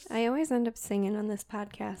I always end up singing on this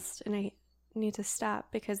podcast, and I need to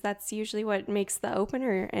stop because that's usually what makes the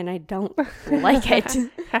opener, and I don't like it.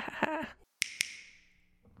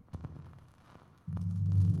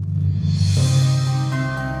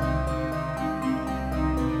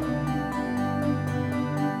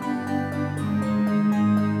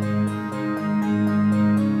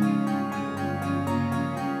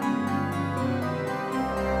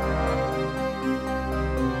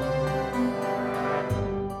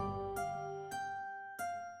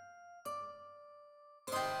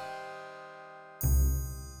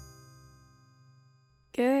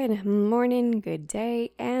 Good morning, good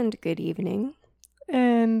day, and good evening.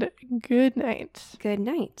 And good night. Good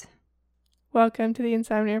night. Welcome to the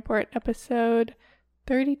Insomnia Report, episode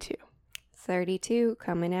 32. 32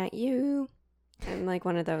 coming at you. I'm like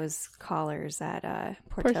one of those callers at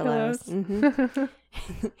Portillo's. Mm-hmm.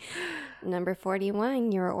 Number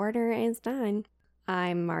 41, your order is done.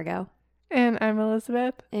 I'm Margot. And I'm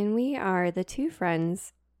Elizabeth. And we are the two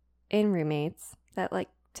friends and roommates that like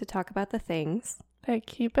to talk about the things that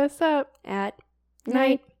keep us up at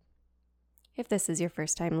night. If this is your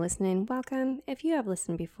first time listening, welcome. If you have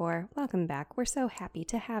listened before, welcome back. We're so happy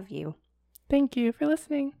to have you. Thank you for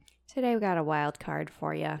listening. Today we got a wild card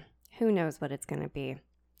for you. Who knows what it's going to be?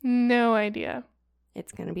 No idea.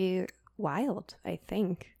 It's going to be wild, I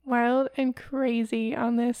think. Wild and crazy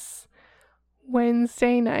on this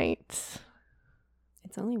Wednesday night.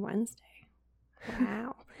 It's only Wednesday.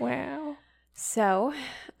 Wow. Wow. So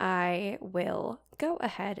I will go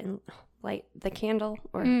ahead and light the candle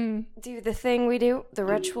or do the thing we do, the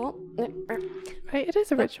ritual. Right, it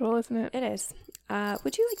is a ritual, isn't it? It is.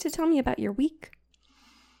 Would you like to tell me about your week?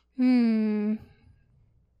 My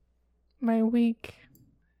week.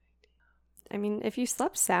 I mean, if you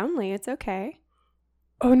slept soundly, it's okay.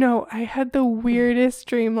 Oh no, I had the weirdest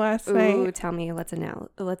dream last night. Ooh, tell me. Let's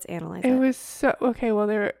analyze it. It was so okay. Well,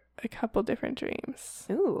 there were a couple different dreams.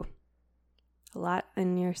 Ooh, a lot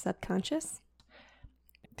in your subconscious.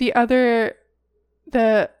 The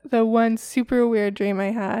one super weird dream I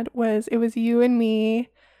had was it was you and me.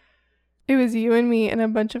 It was you and me and a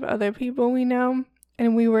bunch of other people we know,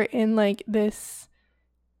 and we were in like this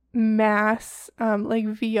mass like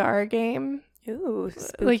VR game. Ooh,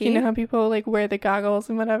 spooky. Like, you know how people like wear the goggles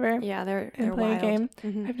and whatever. Yeah, they're play wild. A game.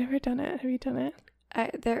 Mm-hmm. I've never done it. Have you done it?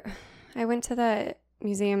 I went to the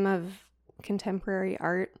Museum of Contemporary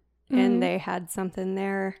Art, and they had something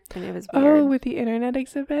there, and it was weird. Oh, with the internet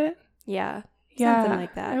exhibit? Yeah, yeah, something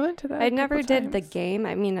like that. I went to that. I never did the game.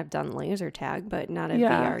 I mean, I've done laser tag, but not a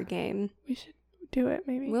VR game. We should do it,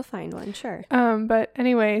 maybe. We'll find one, sure. But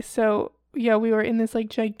anyway, so yeah, we were in this like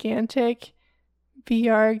gigantic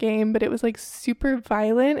VR game, but it was like super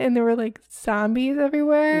violent, and there were like zombies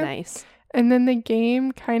everywhere. Nice. And then the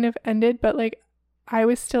game kind of ended, but like I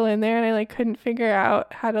was still in there, and I like couldn't figure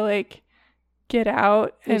out how to like get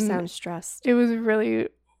out. You and sound stressed. It was really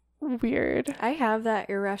weird. I have that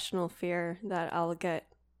irrational fear that I'll get,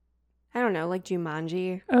 I don't know, like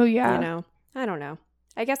Jumanji. Oh yeah. You know, I don't know.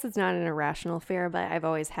 I guess it's not an irrational fear, but I've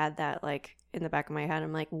always had that like in the back of my head.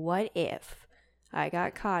 I'm like, what if I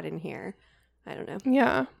got caught in here? I don't know.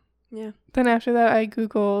 Yeah. Yeah. Then after that, I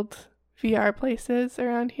Googled VR places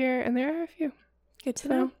around here, and there are a few. Good to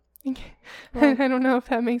know. Well, I don't know if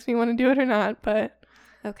that makes me want to do it or not, but.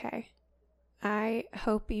 Okay. I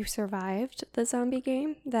hope you survived the zombie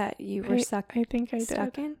game that you were stuck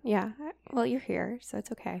in. Yeah. Well, you're here, so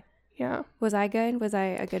it's okay. Yeah. Was I good? Was I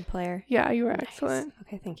a good player? Yeah, you were excellent.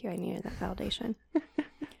 Okay, thank you. I needed that validation.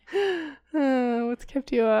 What's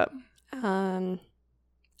kept you up?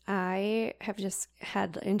 I have just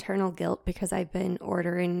had internal guilt because I've been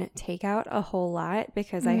ordering takeout a whole lot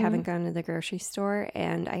because I haven't gone to the grocery store,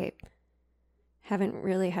 and I haven't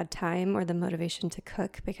really had time or the motivation to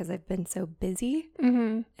cook because I've been so busy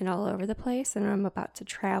and all over the place, and I'm about to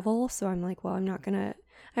travel. So I'm like, well, I'm not going to,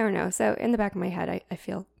 I don't know. So in the back of my head, I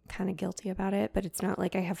feel kind of guilty about it, but it's not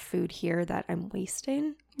like I have food here that I'm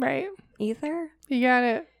wasting. Right. Either. You got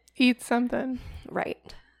to eat something.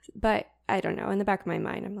 Right. But I don't know. In the back of my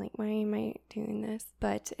mind, I'm like, why am I doing this?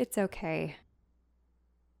 But it's okay.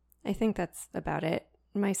 I think that's about it.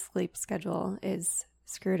 My sleep schedule is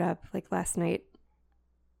screwed up. Like last night,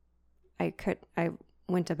 I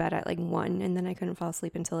went to bed at like 1, and then I couldn't fall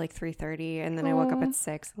asleep until like 3:30, and then I woke up at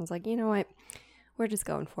 6. I was like, you know what? We're just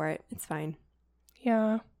going for it. It's fine.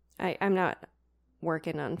 Yeah. I'm not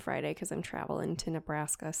working on Friday because I'm traveling to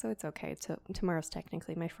Nebraska, so it's okay. Tomorrow's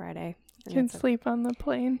technically my Friday. You can sleep on the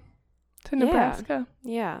plane to Nebraska.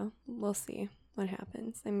 Yeah, we'll see what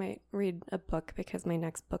happens. I might read a book because my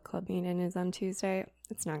next book club meeting is on Tuesday.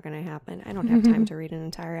 It's not going to happen. I don't have time to read an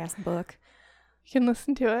entire ass book. You can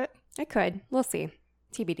listen to it. I could. We'll see.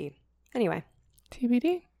 TBD. Anyway.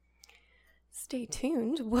 TBD. Stay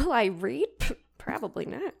tuned. Will I read? Probably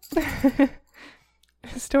not.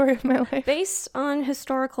 Story of my life. Based on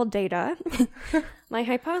historical data, my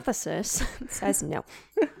hypothesis says no.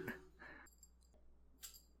 There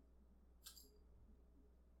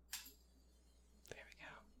we go.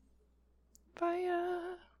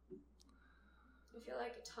 Fire. I feel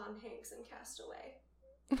like Tom Hanks in Castaway.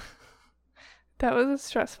 That was a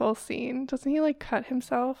stressful scene. Doesn't he like cut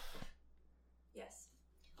himself? Yes.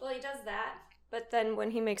 Well, he does that, but then when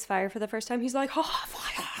he makes fire for the first time, he's like, oh,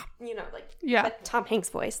 fire. You know, like, yeah. But Tom Hanks'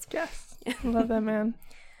 voice. Yes. Love that man.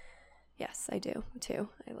 Yes, I do too.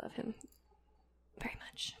 I love him very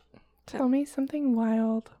much. Tell me something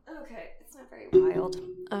wild. Okay, it's not very wild.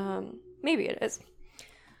 Maybe it is.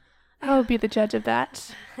 I'll be the judge of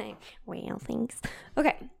that. Well, thanks.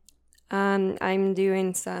 Okay. I'm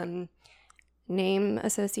doing some name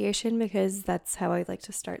association because that's how I like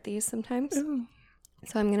to start these sometimes. Ooh.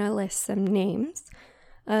 So I'm going to list some names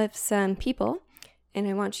of some people, and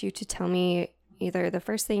I want you to tell me either the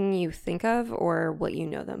first thing you think of or what you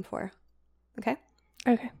know them for. Okay?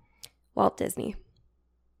 Okay. Walt Disney.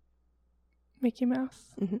 Mickey Mouse.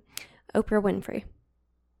 Mm-hmm. Oprah Winfrey.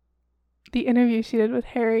 The interview she did with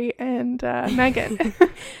Harry and Meghan.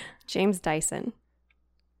 James Dyson.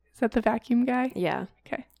 Is that the vacuum guy? Yeah.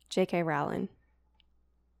 Okay. J.K. Rowling.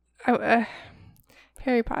 Oh,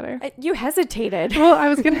 Harry Potter. You hesitated. Well, I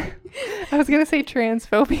was gonna say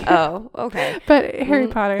transphobia. Oh, okay. But Harry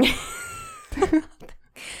Potter.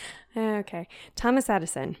 Okay. Thomas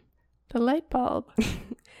Edison. The light bulb.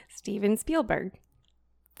 Steven Spielberg.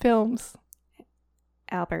 Films.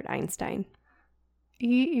 Albert Einstein.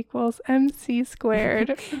 E = MC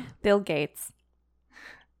squared. Bill Gates.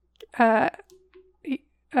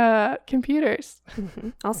 Computers.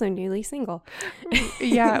 Also newly single.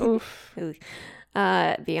 Yeah, oof.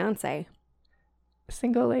 Beyonce.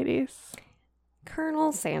 Single ladies.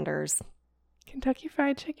 Colonel Sanders. Kentucky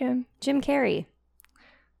Fried Chicken. Jim Carrey.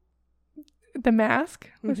 The Mask.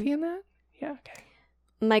 Was he in that? Yeah, okay.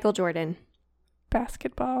 Michael Jordan.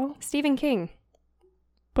 Basketball. Stephen King.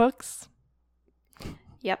 Books.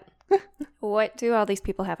 Yep. What do all these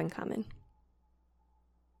people have in common?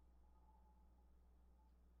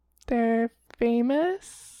 They're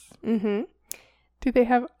famous. Mm-hmm. Do they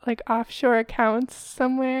have like offshore accounts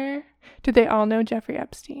somewhere? Do they all know Jeffrey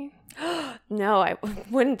Epstein? No,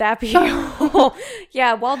 wouldn't that be?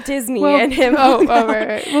 Yeah, Walt Disney Well, and him. Oh,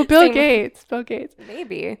 right. Well, Bill Gates. Bill Gates.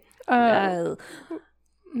 Maybe. Hmm.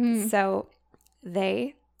 So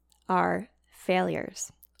they are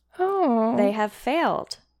failures. Oh. They have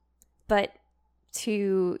failed. But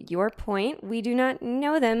to your point, we do not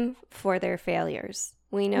know them for their failures.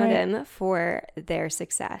 We know them for their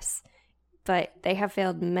success. But they have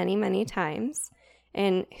failed many, many times.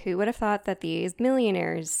 And who would have thought that these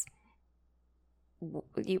millionaires,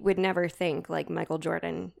 you would never think like Michael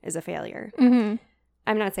Jordan is a failure. Mm-hmm.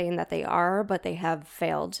 I'm not saying that they are, but they have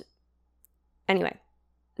failed. Anyway,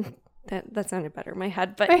 that sounded better in my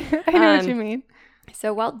head. But I know what you mean.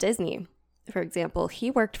 So Walt Disney, for example,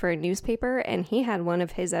 he worked for a newspaper and he had one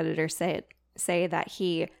of his editors say that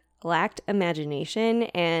he lacked imagination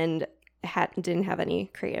and didn't have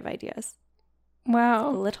any creative ideas.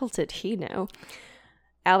 Wow. Little did he know.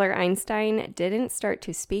 Albert Einstein didn't start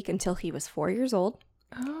to speak until he was 4 years old.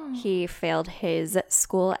 Oh. He failed his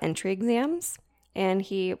school entry exams, and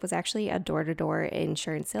he was actually a door-to-door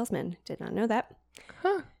insurance salesman. Did not know that.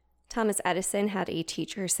 Huh. Thomas Edison had a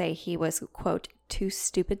teacher say he was, quote, too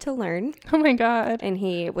stupid to learn. Oh my God. And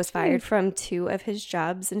he was fired from 2 of his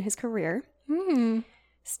jobs in his career.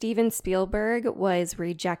 Steven Spielberg was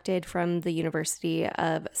rejected from the University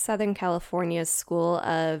of Southern California's School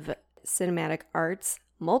of Cinematic Arts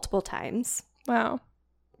multiple times. Wow.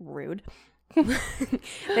 Rude.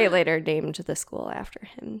 They later named the school after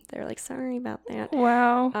him. They're like, sorry about that.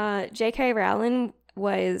 Wow. J.K. Rowling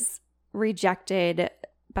was rejected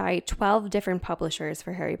by 12 different publishers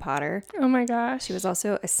for Harry Potter. Oh my gosh. She was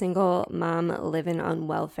also a single mom living on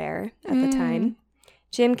welfare at the time.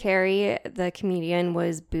 Jim Carrey, the comedian,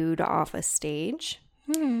 was booed off a stage.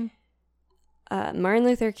 Martin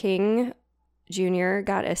Luther King Jr.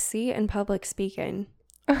 got a C in public speaking.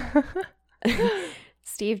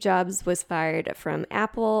 Steve Jobs was fired from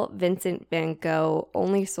Apple. Vincent van Gogh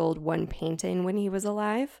only sold 1 painting when he was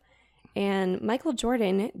alive. And Michael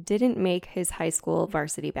Jordan didn't make his high school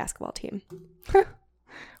varsity basketball team.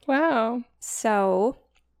 Wow. So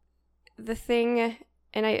the thing,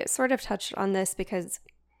 and I sort of touched on this because,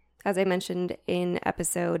 as I mentioned in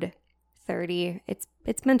episode 30,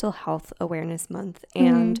 it's Mental Health Awareness Month.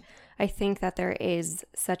 And I think that there is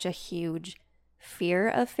such a huge fear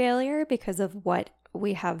of failure because of what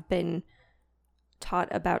we have been taught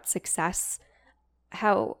about success.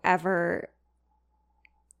 However,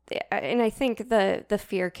 and I think the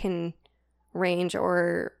fear can range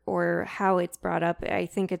or how it's brought up. I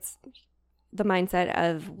think it's the mindset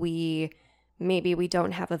of maybe we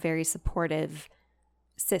don't have a very supportive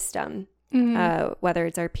system, whether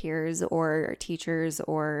it's our peers or our teachers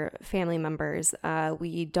or family members.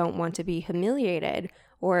 We don't want to be humiliated,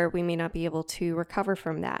 or we may not be able to recover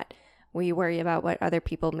from that. We worry about what other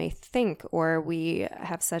people may think, or we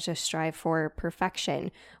have such a strive for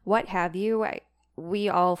perfection. What have you? We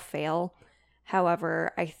all fail.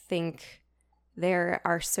 However, I think there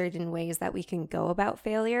are certain ways that we can go about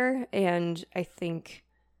failure. And I think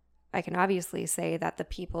I can obviously say that the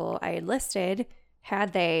people I had listed,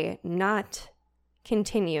 had they not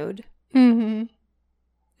continued, I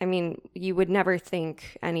mean, you would never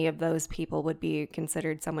think any of those people would be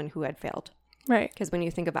considered someone who had failed. Right. Because when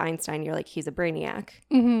you think of Einstein, you're like, he's a brainiac.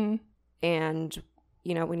 And,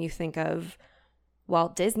 you know, when you think of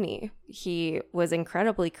Walt Disney, he was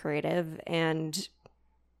incredibly creative and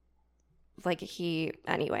like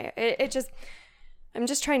I'm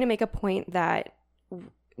just trying to make a point that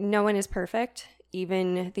no one is perfect.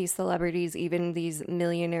 Even these celebrities, even these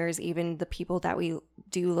millionaires, even the people that we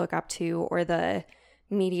do look up to, or the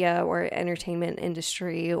media or entertainment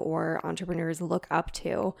industry or entrepreneurs look up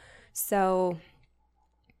to. So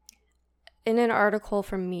in an article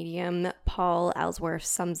from Medium, Paul Ellsworth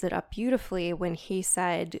sums it up beautifully when he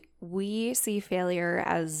said, "We see failure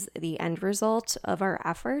as the end result of our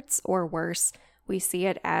efforts, or worse, we see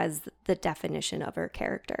it as the definition of our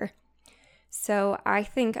character." So I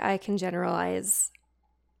think I can generalize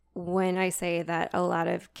when I say that a lot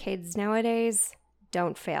of kids nowadays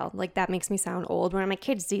don't fail. Like, that makes me sound old when I'm like,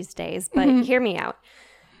 kids these days, but hear me out.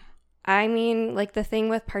 I mean, like, the thing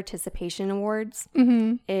with participation awards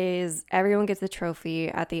is everyone gets a trophy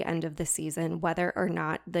at the end of the season, whether or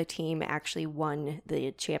not the team actually won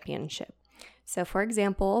the championship. So, for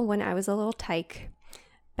example, when I was a little tyke,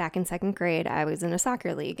 back in second grade, I was in a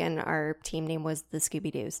soccer league, and our team name was the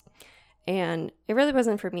Scooby-Doos. And it really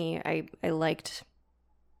wasn't for me. I liked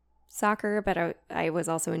soccer, but I was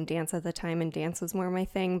also in dance at the time, and dance was more my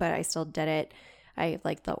thing, but I still did it. I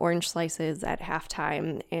liked the orange slices at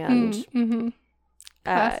halftime, and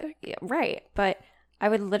yeah, right. But I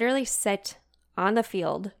would literally sit on the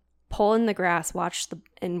field, pull in the grass, watch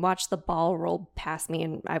the ball roll past me,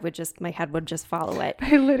 and my head would just follow it.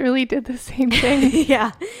 I literally did the same thing.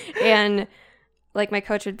 Yeah. And like, my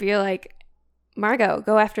coach would be like, "Margot,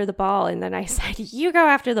 go after the ball." And then I said, "You go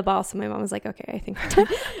after the ball." So my mom was like, "Okay, I think we're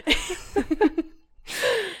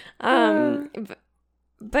done."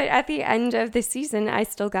 But at the end of the season, I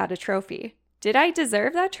still got a trophy. Did I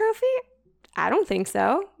deserve that trophy? I don't think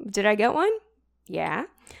so. Did I get one? Yeah.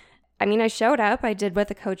 I mean, I showed up. I did what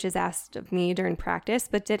the coaches asked of me during practice,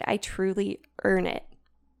 but did I truly earn it?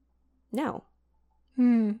 No.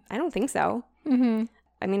 I don't think so.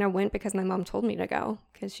 I mean, I went because my mom told me to go,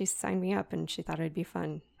 because she signed me up and she thought it'd be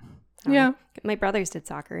fun. Yeah. My brothers did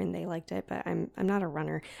soccer and they liked it, but I'm not a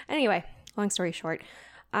runner. Anyway, long story short,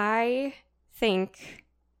 I think,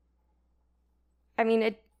 I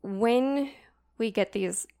mean, when we get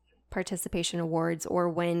these participation awards, or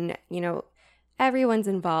when, you know, everyone's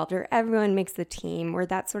involved or everyone makes the team or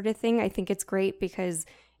that sort of thing, I think it's great because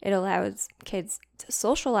it allows kids to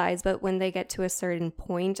socialize. But when they get to a certain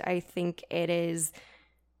point, I think it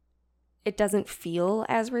doesn't feel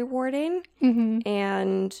as rewarding.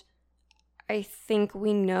 And I think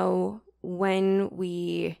we know when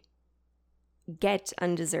we get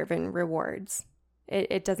undeserving rewards.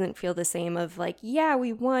 It doesn't feel the same of like, yeah,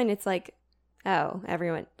 we won. It's like, oh,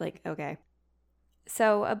 everyone, like, okay.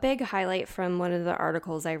 So a big highlight from one of the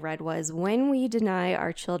articles I read was, when we deny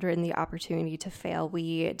our children the opportunity to fail,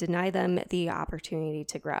 we deny them the opportunity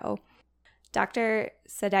to grow. Dr.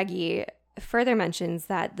 Sadeghi further mentions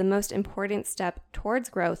that the most important step towards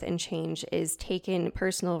growth and change is taking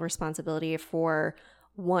personal responsibility for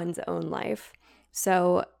one's own life.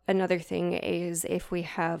 So another thing is, if we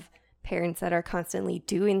have parents that are constantly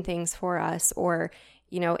doing things for us, or,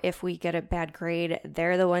 you know, if we get a bad grade,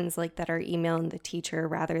 they're the ones like that are emailing the teacher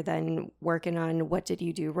rather than working on what did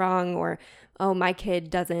you do wrong, or, oh, my kid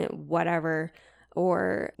doesn't whatever.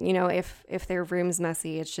 Or, you know, if their room's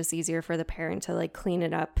messy, it's just easier for the parent to like clean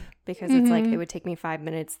it up because it's like, it would take me 5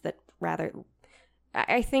 minutes.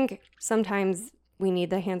 I think sometimes we need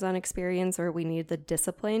the hands-on experience, or we need the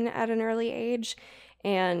discipline at an early age.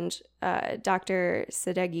 And Dr.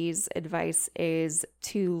 Sadegi's advice is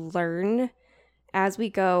to learn as we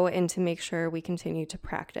go and to make sure we continue to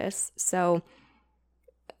practice. So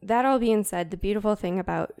that all being said, the beautiful thing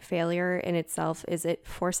about failure in itself is it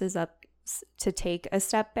forces us to take a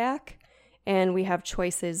step back, and we have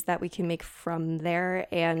choices that we can make from there,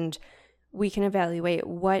 and we can evaluate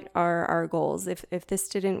what are our goals. If this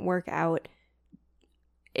didn't work out,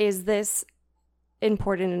 is this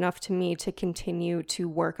important enough to me to continue to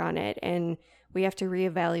work on it? And we have to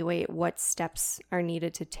reevaluate what steps are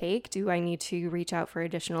needed to take. Do I need to reach out for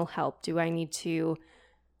additional help? Do I need to,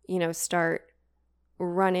 start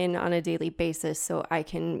running on a daily basis so I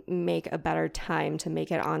can make a better time to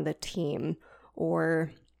make it on the team?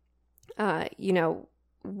 Or,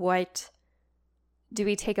 what do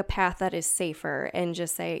we take a path that is safer and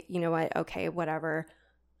just say, you know what, okay, whatever,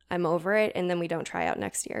 I'm over it, and then we don't try out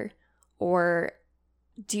next year? Or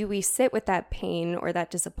do we sit with that pain or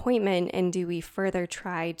that disappointment, and do we further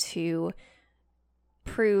try to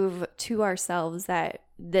prove to ourselves that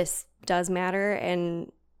this does matter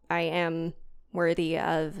and I am worthy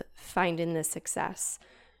of finding this success?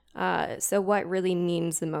 So what really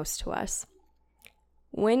means the most to us?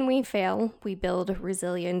 When we fail, we build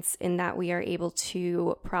resilience in that we are able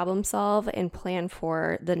to problem solve and plan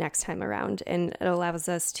for the next time around. And it allows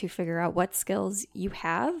us to figure out what skills you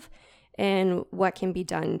have and what can be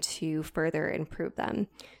done to further improve them.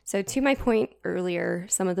 So to my point earlier,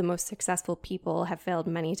 some of the most successful people have failed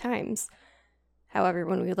many times. However,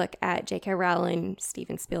 when we look at J.K. Rowling,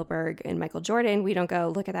 Steven Spielberg, and Michael Jordan, we don't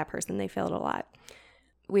go, look at that person, they failed a lot.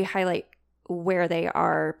 We highlight where they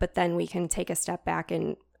are, but then we can take a step back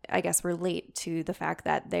and I guess relate to the fact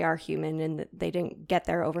that they are human and that they didn't get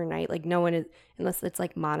there overnight. Like no one is, unless it's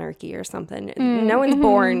like monarchy or something, no one's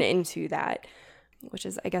born into that, which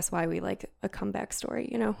is I guess why we like a comeback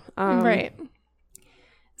story, Right.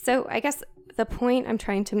 So I guess the point I'm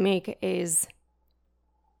trying to make is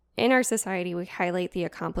in our society, we highlight the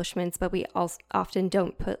accomplishments, but we also often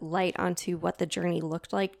don't put light onto what the journey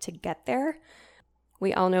looked like to get there.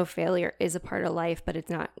 We all know failure is a part of life, but it's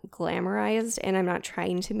not glamorized. And I'm not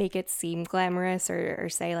trying to make it seem glamorous or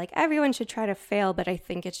say like everyone should try to fail, but I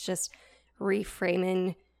think it's just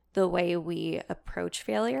reframing the way we approach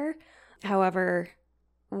failure. However,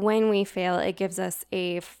 when we fail, it gives us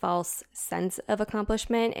a false sense of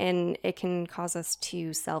accomplishment, and it can cause us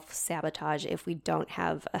to self-sabotage if we don't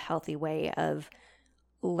have a healthy way of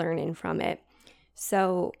learning from it.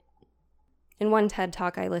 So in one TED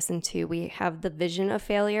Talk I listened to, we have the vision of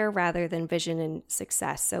failure rather than vision and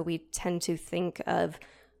success. So we tend to think of,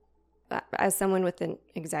 as someone with an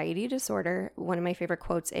anxiety disorder, one of my favorite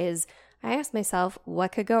quotes is, I asked myself,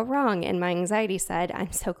 what could go wrong? And my anxiety said,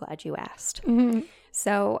 I'm so glad you asked. Mm-hmm.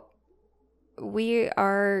 So we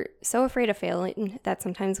are so afraid of failing that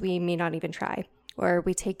sometimes we may not even try, or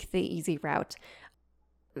we take the easy route.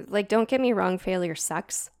 Like, don't get me wrong, failure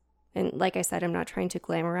sucks. And like I said, I'm not trying to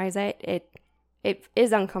glamorize it. It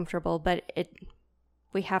is uncomfortable, but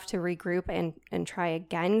we have to regroup and try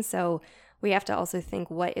again. So we have to also think,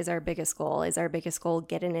 what is our biggest goal? Is our biggest goal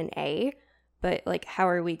getting an A? But like, how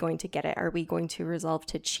are we going to get it? Are we going to resolve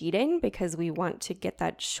to cheating because we want to get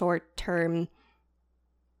that short-term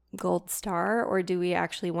gold star? Or do we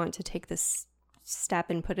actually want to take this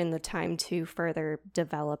step and put in the time to further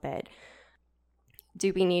develop it?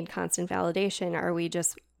 Do we need constant validation? Are we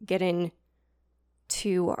just getting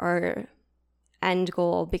to our end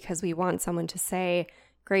goal because we want someone to say,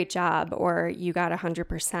 great job, or you got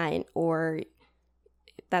 100%, or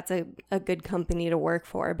that's a good company to work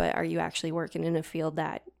for, but are you actually working in a field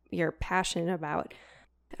that you're passionate about?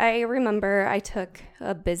 I remember I took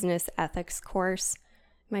a business ethics course.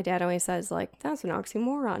 My dad always says, like, that's an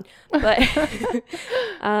oxymoron. But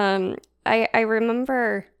I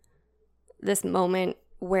remember this moment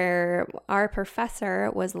where our professor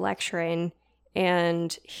was lecturing,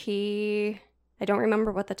 and I don't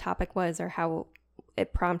remember what the topic was or how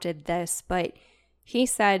it prompted this, but he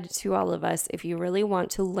said to all of us, if you really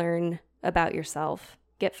want to learn about yourself,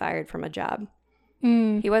 get fired from a job.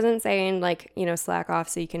 He wasn't saying like, slack off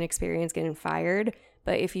so you can experience getting fired.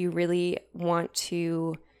 But if you really want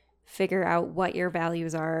to figure out what your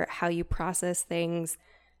values are, how you process things,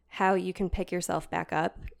 how you can pick yourself back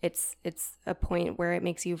up, it's a point where it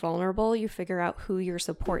makes you vulnerable. You figure out who your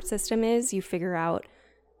support system is. You figure out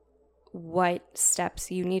what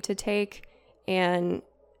steps you need to take. And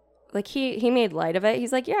like he made light of it.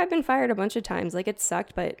 He's like, yeah, I've been fired a bunch of times. Like, it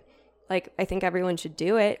sucked, but like, I think everyone should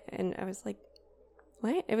do it. And I was like,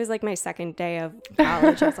 what? It was like my second day of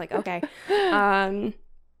college. I was like, okay.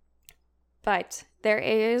 But there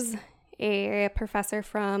is a professor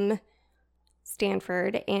from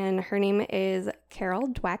Stanford, and her name is Carol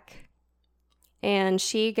Dweck. And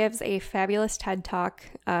she gives a fabulous TED Talk.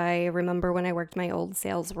 I remember when I worked my old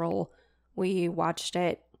sales role, we watched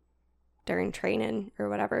it during training or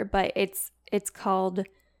whatever, but it's called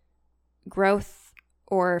Growth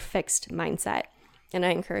or Fixed Mindset. And I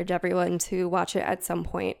encourage everyone to watch it at some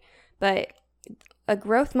point. But a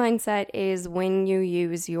growth mindset is when you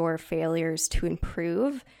use your failures to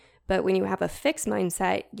improve. But when you have a fixed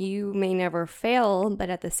mindset, you may never fail, but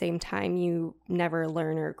at the same time, you never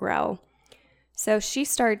learn or grow. So she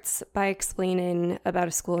starts by explaining about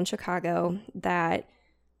a school in Chicago that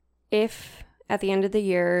if at the end of the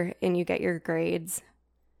year and you get your grades,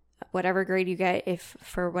 whatever grade you get, if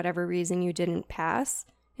for whatever reason you didn't pass,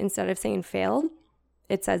 instead of saying failed,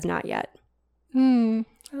 it says not yet. I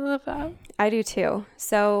love that. I do too.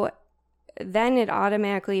 So then it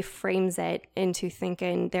automatically frames it into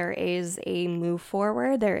thinking there is a move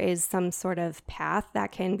forward. There is some sort of path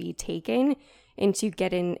that can be taken into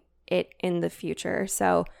getting it in the future.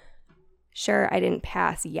 So sure, I didn't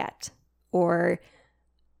pass yet, or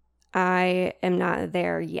I am not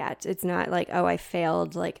there yet. It's not like, oh, I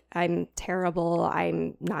failed. Like I'm terrible.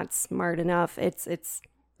 I'm not smart enough. It's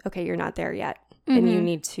okay. You're not there yet. And you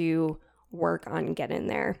need to work on getting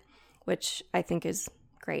there, which I think is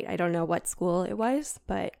great. I don't know what school it was,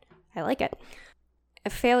 but I like it. A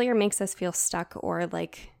failure makes us feel stuck or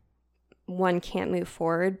like one can't move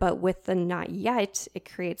forward, but with the not yet, it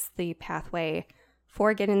creates the pathway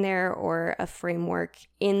for getting there or a framework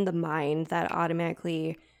in the mind that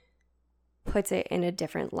automatically puts it in a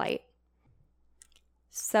different light.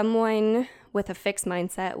 Someone with a fixed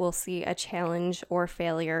mindset will see a challenge or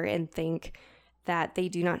failure and think that they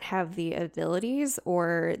do not have the abilities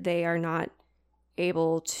or they are not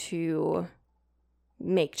able to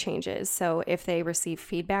make changes. So if they receive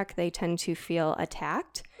feedback, they tend to feel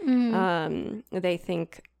attacked. They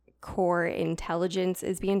think core intelligence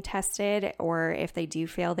is being tested, or if they do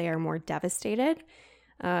fail, they are more devastated.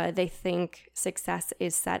 They think success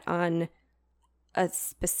is set on a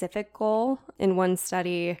specific goal. In one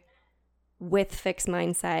study with fixed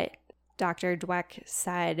mindset, Dr. Dweck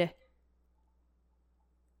said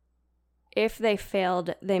if they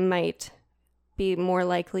failed, they might be more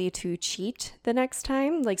likely to cheat the next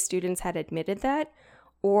time, like students had admitted that,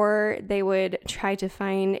 or they would try to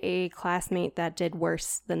find a classmate that did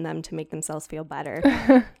worse than them to make themselves feel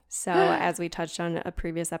better. So as we touched on a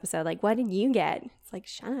previous episode, like, what did you get? It's like,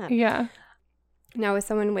 shut up. Yeah. Now, with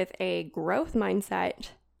someone with a growth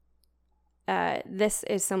mindset, this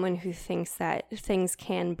is someone who thinks that things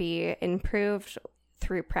can be improved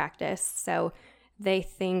through practice. So they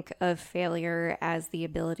think of failure as the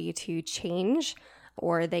ability to change,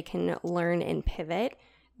 or they can learn and pivot.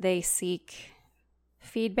 They seek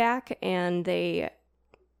feedback and they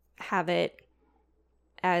have it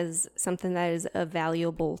as something that is a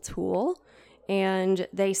valuable tool. And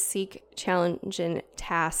they seek challenging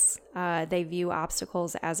tasks. They view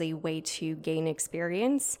obstacles as a way to gain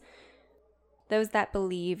experience. Those that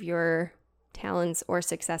believe your talents or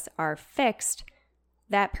success are fixed,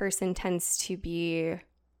 that person tends to be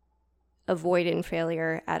avoiding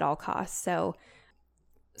failure at all costs. So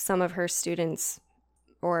some of her students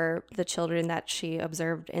or the children that she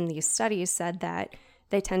observed in these studies said that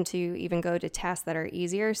they tend to even go to tasks that are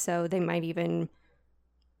easier. So they might even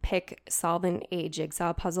pick solving a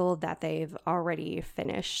jigsaw puzzle that they've already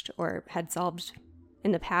finished or had solved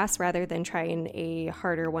in the past rather than trying a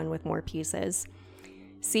harder one with more pieces.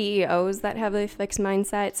 CEOs that have a fixed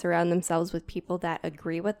mindset surround themselves with people that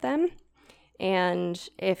agree with them. And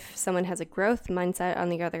if someone has a growth mindset, on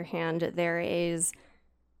the other hand, there is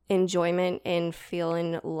enjoyment in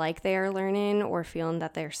feeling like they are learning or feeling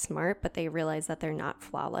that they're smart, but they realize that they're not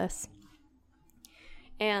flawless.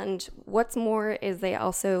 And what's more is they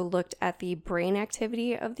also looked at the brain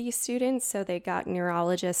activity of these students. So they got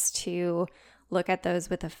neurologists to look at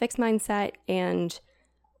those with a fixed mindset, and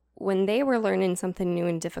when they were learning something new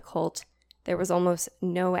and difficult, there was almost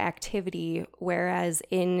no activity, whereas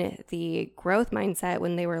in the growth mindset,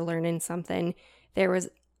 when they were learning something, there was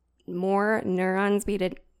more neurons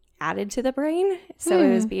being added to the brain. So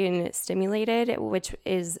it was being stimulated, which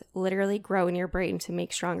is literally growing your brain to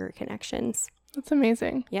make stronger connections. That's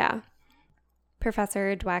amazing. Yeah.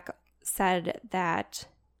 Professor Dweck said that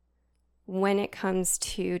when it comes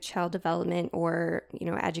to child development or,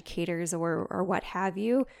 educators or what have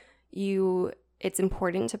you, it's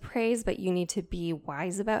important to praise, but you need to be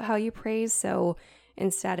wise about how you praise. So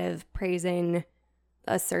instead of praising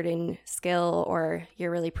a certain skill or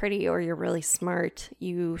you're really pretty or you're really smart,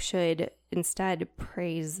 you should instead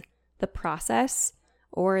praise the process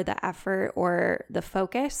or the effort or the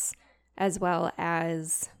focus as well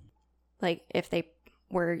as like if they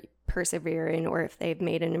were persevering or if they've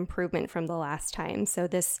made an improvement from the last time. So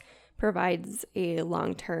this provides a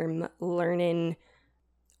long-term learning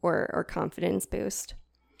or confidence boost.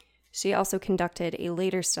 She also conducted a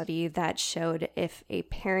later study that showed if a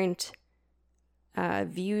parent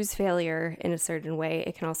views failure in a certain way,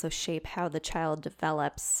 it can also shape how the child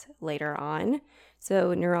develops later on.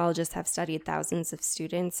 So neurologists have studied thousands of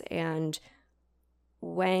students, and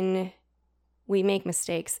when we make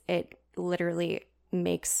mistakes, it literally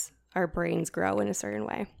makes our brains grow in a certain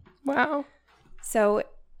way. Wow. So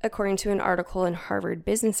according to an article in Harvard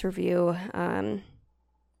Business Review,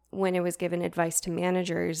 when it was given advice to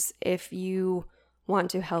managers, if you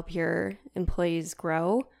want to help your employees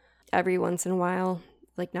grow, every once in a while,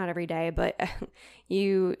 like not every day, but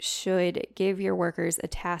you should give your workers a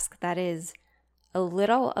task that is a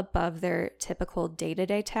little above their typical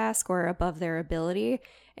day-to-day task or above their ability,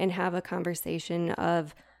 and have a conversation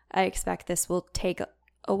of, I expect this will take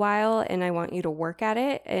a while and I want you to work at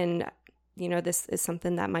it. And, you know, this is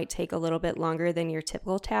something that might take a little bit longer than your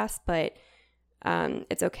typical task, but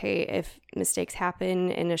it's okay if mistakes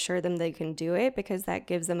happen, and assure them they can do it, because that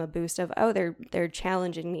gives them a boost of, oh, they're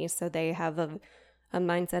challenging me. So they have a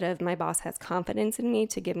mindset of, my boss has confidence in me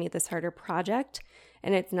to give me this harder project.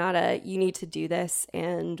 And it's not you need to do this.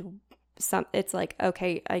 And it's like,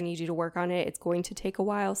 okay, I need you to work on it. It's going to take a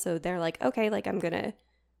while. So they're like, okay, like I'm going to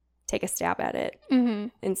take a stab at it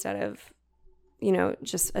instead of, you know,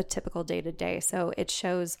 just a typical day to day. So it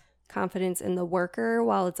shows confidence in the worker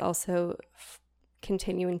while it's also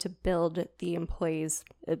continuing to build the employee's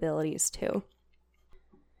abilities too.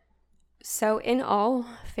 So in all,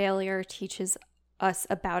 failure teaches us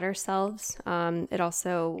about ourselves. It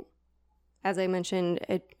also, as I mentioned,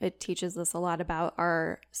 it teaches us a lot about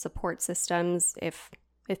our support systems if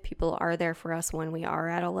people are there for us when we are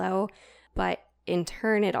at a low. But in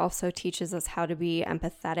turn, it also teaches us how to be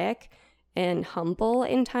empathetic and humble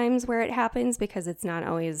in times where it happens, because it's not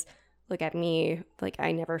always, look at me, like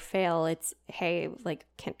I never fail. It's, hey, like,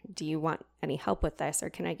 do you want any help with this, or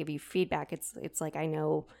can I give you feedback? It's like, I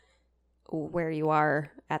know where you are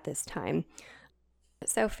at this time.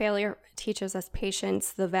 So failure teaches us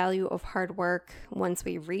patience, the value of hard work once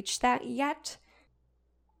we reach that yet.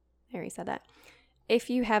 I already said that. If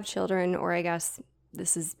you have children, or I guess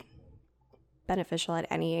this is beneficial at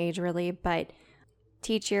any age really, but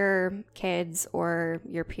teach your kids or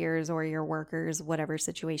your peers or your workers, whatever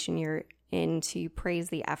situation you're in, to praise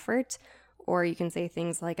the effort. Or you can say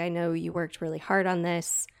things like, I know you worked really hard on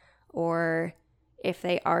this. Or if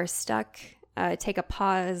they are stuck, take a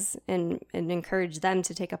pause and encourage them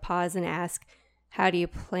to take a pause and ask, how do you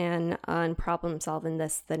plan on problem solving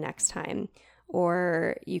this the next time?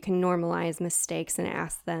 Or you can normalize mistakes and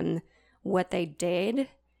ask them what they did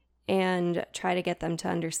and try to get them to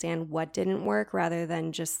understand what didn't work, rather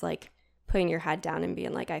than just like putting your head down and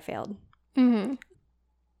being like, I failed.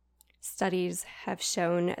 Studies have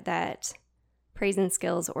shown that praising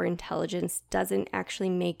skills or intelligence doesn't actually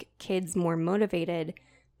make kids more motivated,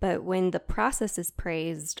 but when the process is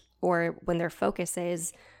praised, or when their focus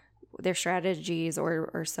is their strategies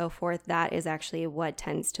or so forth, that is actually what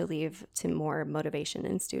tends to lead to more motivation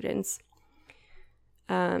in students.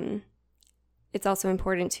 It's also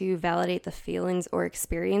important to validate the feelings or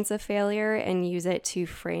experience of failure and use it to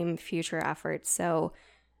frame future efforts. So,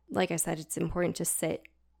 like I said, it's important to sit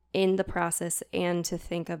in the process and to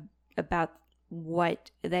think about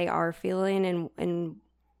what they are feeling, and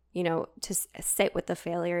you know, to sit with the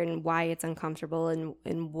failure and why it's uncomfortable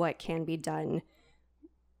and what can be done.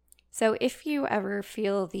 So if you ever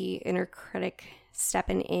feel the inner critic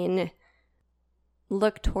stepping in,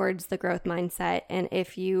 look towards the growth mindset. And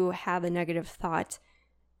if you have a negative thought,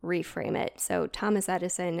 reframe it. So Thomas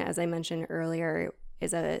Edison, as I mentioned earlier,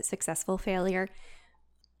 is a successful failure.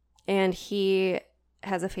 And he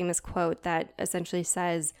has a famous quote that essentially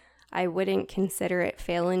says, I wouldn't consider it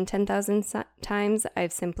failing 10,000 times.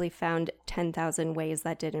 I've simply found 10,000 ways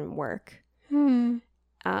that didn't work. And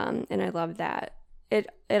I love that. I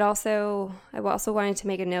also wanted to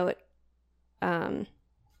make a note.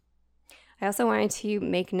 I also wanted to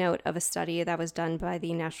make note of a study that was done by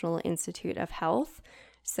the National Institute of Health.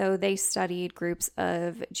 So they studied groups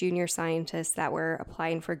of junior scientists that were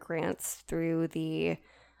applying for grants through the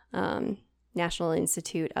National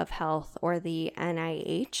Institute of Health, or the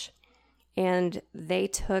NIH. And they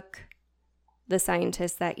took the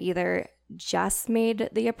scientists that either just made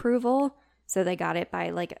the approval, so they got it by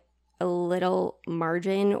like a little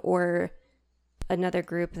margin, or another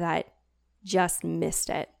group that just missed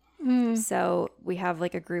it. So we have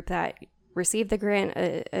like a group that received the grant,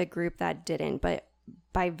 a group that didn't, but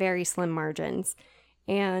by very slim margins.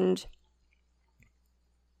 And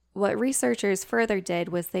what researchers further did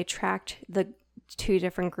was they tracked the two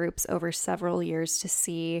different groups over several years to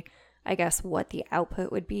see, I guess, what the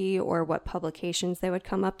output would be or what publications they would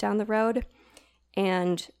come up down the road.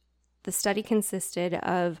 And the study consisted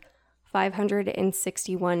of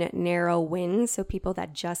 561 narrow wins, so people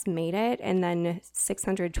that just made it, and then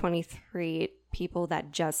 623 people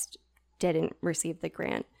that just didn't receive the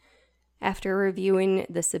grant. After reviewing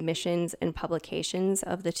the submissions and publications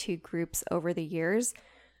of the two groups over the years,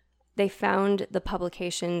 they found the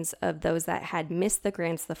publications of those that had missed the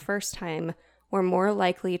grants the first time were more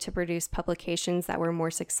likely to produce publications that were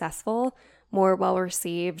more successful, more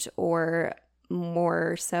well-received, or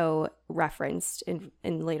more so referenced in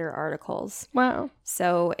later articles. Wow.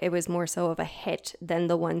 So it was more so of a hit than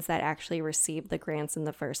the ones that actually received the grants in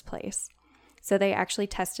the first place. So they actually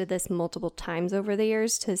tested this multiple times over the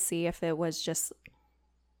years to see if it was just,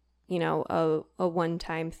 you know, a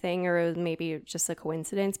one-time thing or maybe just a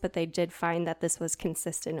coincidence, but they did find that this was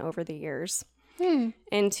consistent over the years.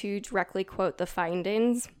 And to directly quote the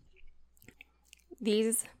findings,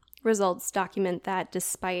 these results document that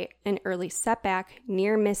despite an early setback,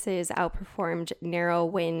 near misses outperformed narrow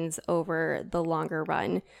wins over the longer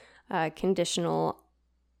run, conditional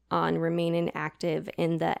on remaining active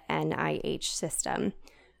in the NIH system.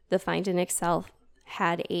 The finding itself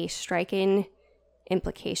had a striking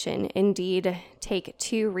implication. Indeed, take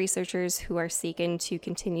two researchers who are seeking to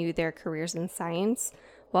continue their careers in science.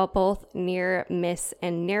 While both near miss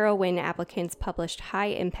and narrow win applicants published high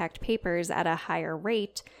impact papers at a higher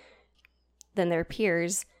rate than their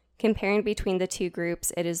peers, comparing between the two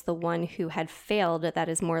groups, it is the one who had failed that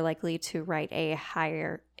is more likely to write a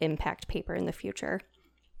higher impact paper in the future.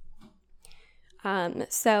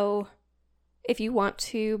 So if you want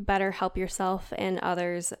to better help yourself and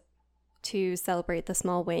others to celebrate the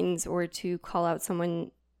small wins or to call out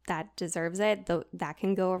someone that deserves it, that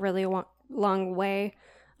can go a really long way.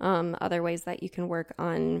 Other ways that you can work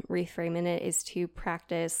on reframing it is to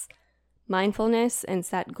practice mindfulness and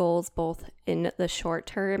set goals both in the short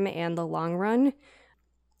term and the long run.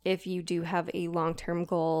 If you do have a long-term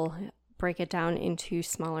goal, break it down into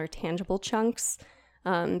smaller tangible chunks.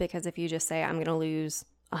 Because if you just say, I'm going to lose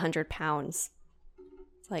 100 pounds,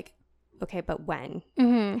 it's like, okay, but when?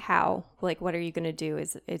 Mm-hmm. How? Like, what are you going to do?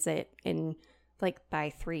 Is it in, like, by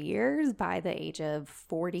 3 years, by the age of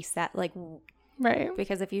 40 set? Like, right.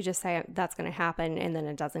 Because if you just say that's going to happen and then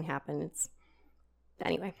it doesn't happen, it's...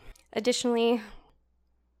 Anyway. Additionally,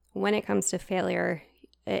 when it comes to failure,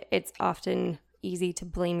 it's often easy to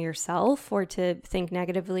blame yourself or to think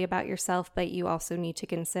negatively about yourself, but you also need to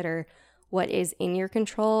consider what is in your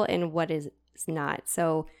control and what is not.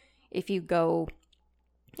 So if you go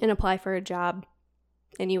and apply for a job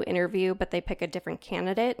and you interview, but they pick a different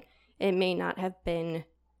candidate, it may not have been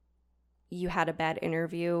you had a bad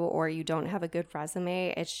interview or you don't have a good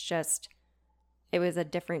resume. It's just, it was a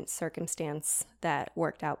different circumstance that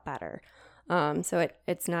worked out better. So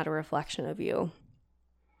it's not a reflection of you.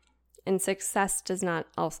 And success does not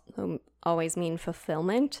also always mean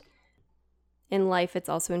fulfillment. In life, it's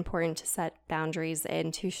also important to set boundaries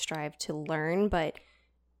and to strive to learn, but,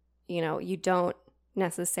 you know, you don't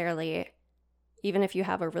necessarily, even if you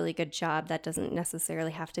have a really good job, that doesn't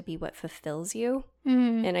necessarily have to be what fulfills you.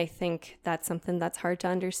 Mm-hmm. And I think that's something that's hard to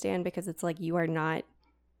understand because it's like you are not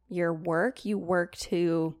your work. You work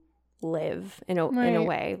to live in a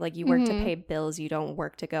way. Like you work to pay bills. You don't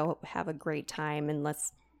work to go have a great time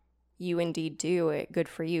unless you indeed do it. Good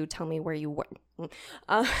for you. Tell me where you work.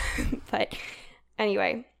 But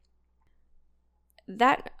anyway,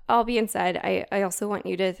 that all being said, I also want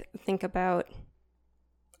you to think about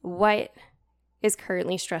what is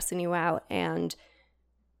currently stressing you out and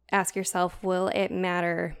ask yourself, will it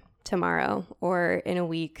matter tomorrow or in a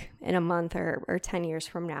week, in a month, or 10 years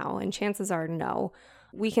from now? And chances are no.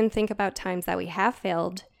 We can think about times that we have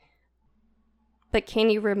failed, but can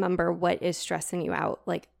you remember what is stressing you out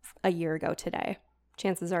like a year ago today?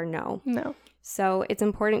 Chances are no. No. So it's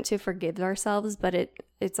important to forgive ourselves, but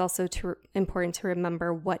it's also important to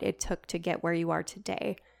remember what it took to get where you are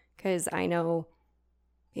today. Because I know,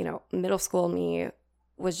 you know, middle school me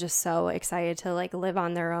was just so excited to like live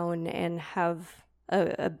on their own and have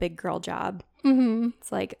a big girl job. Mm-hmm.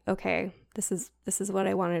 It's like, okay, this is what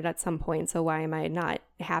I wanted at some point. So why am I not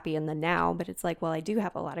happy in the now? But it's like, well, I do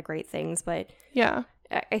have a lot of great things, but yeah,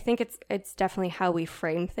 I think it's definitely how we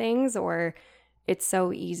frame things, or it's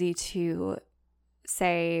so easy to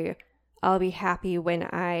say, I'll be happy when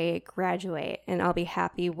I graduate, and I'll be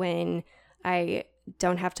happy when I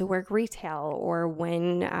don't have to work retail, or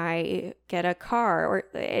when I get a car, or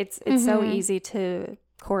it's so easy to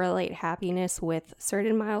correlate happiness with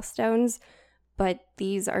certain milestones, but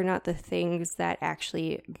these are not the things that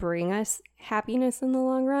actually bring us happiness in the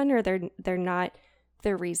long run, or they're not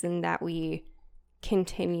the reason that we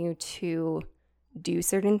continue to do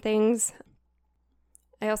certain things.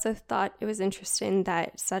 I also thought it was interesting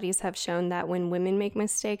that studies have shown that when women make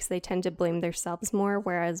mistakes, they tend to blame themselves more,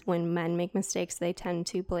 whereas when men make mistakes, they tend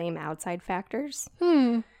to blame outside factors.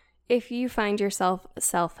 If you find yourself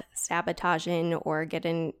self-sabotaging or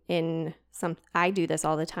getting in some, I do this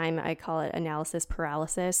all the time, I call it analysis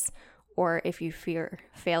paralysis, or if you fear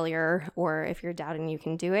failure or if you're doubting you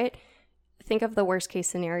can do it, think of the worst case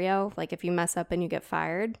scenario, like if you mess up and you get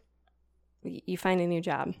fired, you find a new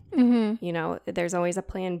job. You know, there's always a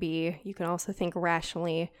plan B. You can also think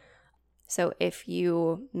rationally. So if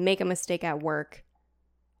you make a mistake at work,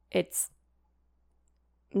 it's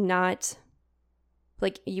not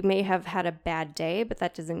like you may have had a bad day, but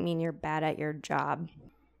that doesn't mean you're bad at your job.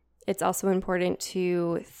 It's also important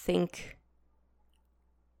to think,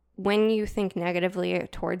 when you think negatively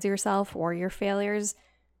towards yourself or your failures,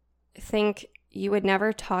 think you would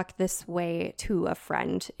never talk this way to a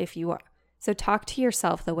friend if you are. So talk to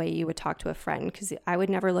yourself the way you would talk to a friend, because I would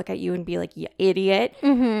never look at you and be like, you idiot.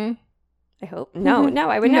 I hope. No,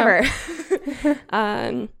 I would never.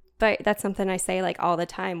 But that's something I say like all the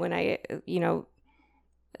time when I,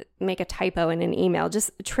 make a typo in an email, just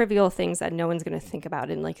trivial things that no one's going to think about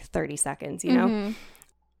in like 30 seconds, you know?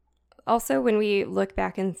 Also, when we look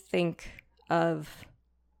back and think of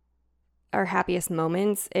our happiest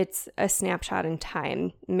moments, it's a snapshot in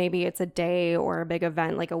time. Maybe it's a day or a big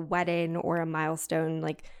event like a wedding or a milestone.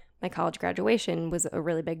 Like my college graduation was a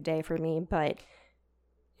really big day for me, but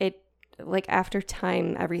it, like after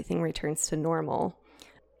time, everything returns to normal.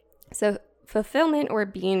 So fulfillment or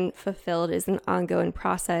being fulfilled is an ongoing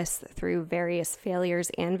process through various failures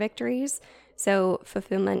and victories. So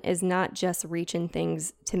fulfillment is not just reaching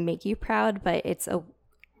things to make you proud, but it's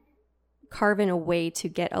carving a way to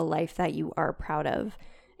get a life that you are proud of.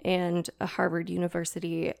 And a Harvard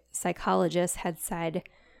University psychologist had said,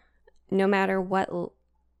 no matter what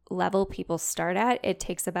level people start at, it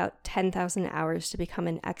takes about 10,000 hours to become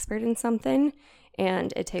an expert in something,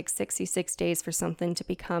 and it takes 66 days for something to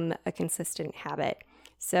become a consistent habit.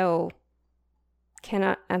 So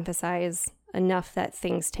cannot emphasize enough that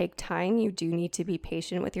things take time. You do need to be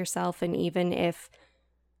patient with yourself, and even if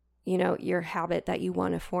your habit that you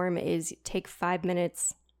want to form is take 5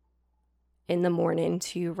 minutes in the morning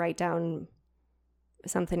to write down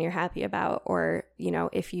something you're happy about, or,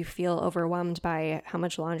 if you feel overwhelmed by how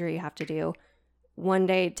much laundry you have to do, one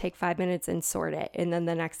day take 5 minutes and sort it. And then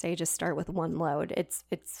the next day just start with one load. It's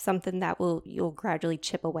something that you'll gradually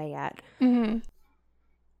chip away at.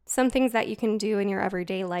 Some things that you can do in your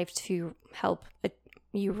everyday life to help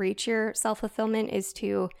you reach your self-fulfillment is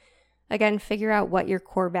to, again, figure out what your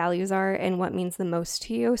core values are and what means the most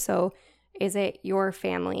to you. So is it your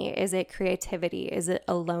family? Is it creativity? Is it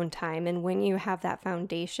alone time? And when you have that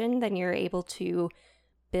foundation, then you're able to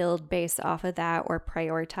build based off of that, or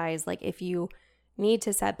prioritize. Like if you need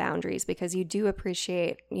to set boundaries because you do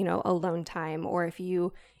appreciate, alone time, or if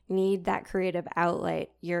you need that creative outlet,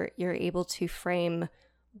 you're able to frame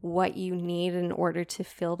what you need in order to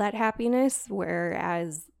feel that happiness.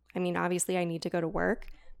 Whereas, obviously I need to go to work,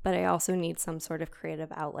 but I also need some sort of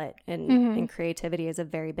creative outlet, and creativity is a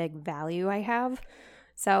very big value I have.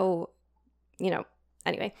 So,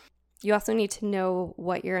 anyway, you also need to know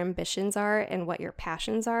what your ambitions are and what your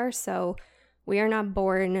passions are. So we are not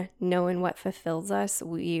born knowing what fulfills us.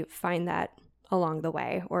 We find that along the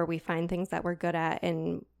way, or we find things that we're good at.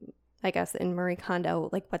 And I guess in Marie Kondo,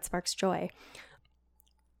 like what sparks joy.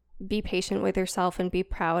 Be patient with yourself and be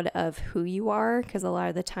proud of who you are, because a lot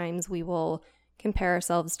of the times we will compare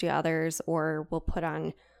ourselves to others, or we'll put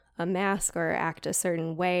on a mask or act a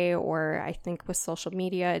certain way. Or I think with social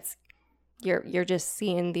media, it's you're just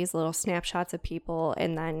seeing these little snapshots of people,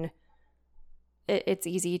 and then it's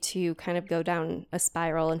easy to kind of go down a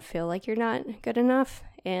spiral and feel like you're not good enough.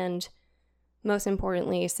 And most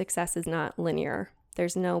importantly, success is not linear.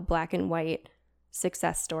 There's no black and white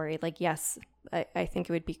success story. Like, yes, I think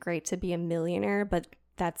it would be great to be a millionaire, but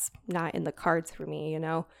that's not in the cards for me,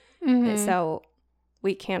 So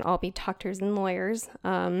we can't all be doctors and lawyers.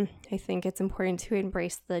 I think it's important to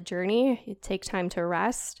embrace the journey. Take time to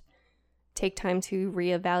rest, take time to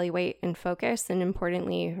reevaluate and focus, and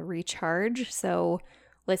importantly, recharge. So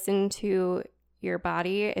listen to your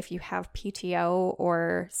body. If you have PTO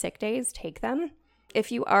or sick days, take them.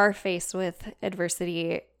 If you are faced with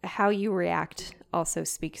adversity, how you react also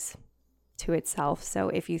speaks to itself. So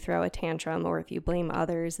if you throw a tantrum or if you blame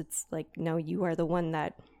others, it's like, no, you are the one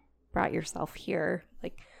that brought yourself here.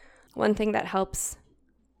 Like, one thing that helps,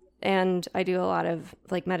 and I do a lot of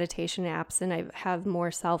like meditation apps, and I have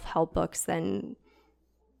more self-help books than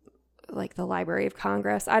like the Library of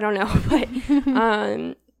Congress. I don't know, but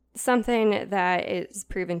something that is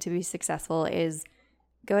proven to be successful is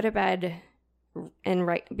go to bed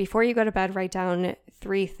and before you go to bed, write down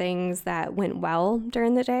 3 things that went well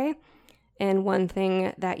during the day and 1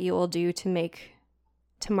 thing that you will do to make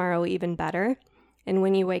tomorrow even better. And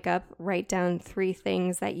when you wake up, write down 3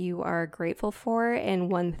 things that you are grateful for and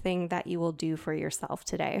 1 thing that you will do for yourself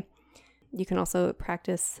today. You can also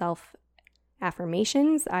practice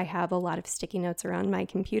self-affirmations. I have a lot of sticky notes around my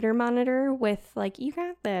computer monitor with like, you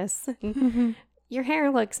got this. Your hair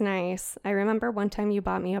looks nice. I remember one time you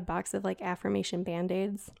bought me a box of like affirmation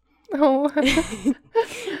Band-Aids. Oh.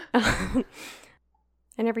 I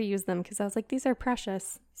never used them because I was like, these are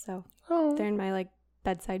precious. So they're in my like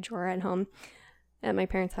bedside drawer at home at my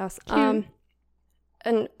parents' house. Cute.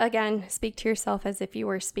 And again, speak to yourself as if you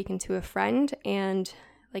were speaking to a friend. And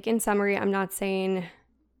like in summary, I'm not saying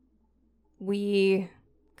we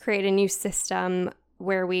create a new system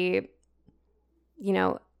where we,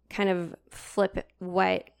 kind of flip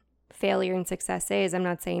what failure and success is. I'm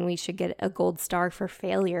not saying we should get a gold star for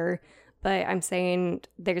failure, but I'm saying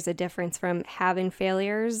there's a difference from having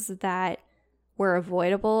failures that were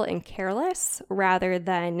avoidable and careless rather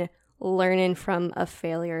than learning from a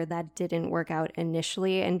failure that didn't work out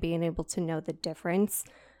initially and being able to know the difference.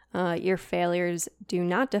 Your failures do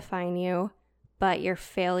not define you, but your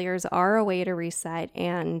failures are a way to reset,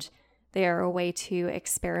 and they are a way to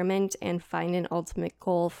experiment and find an ultimate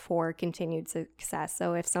goal for continued success.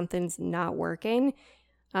 So if something's not working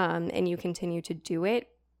and you continue to do it,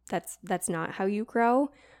 that's not how you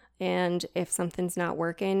grow. And if something's not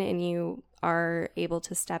working and you are able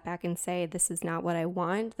to step back and say, this is not what I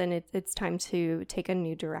want, then it's time to take a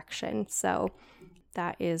new direction. So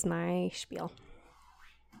that is my spiel.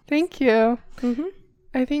 Thank you. Mm-hmm.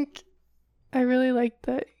 I think I really like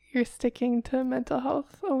that you're sticking to Mental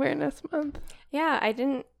Health Awareness Month. Yeah, I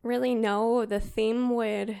didn't really know the theme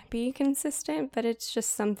would be consistent, but it's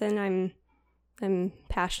just something I'm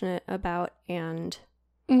passionate about, and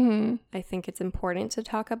I think it's important to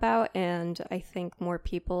talk about, and I think more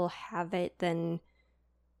people have it than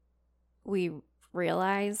we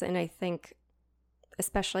realize, and I think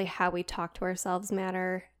especially how we talk to ourselves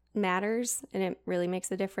matters, and it really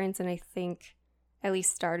makes a difference, and I think at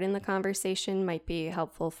least starting the conversation might be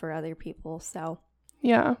helpful for other people. So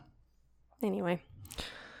yeah. Anyway.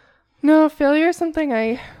 No, failure is something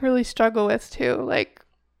I really struggle with too. Like,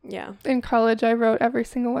 yeah. In college, I wrote every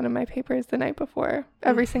single one of my papers the night before.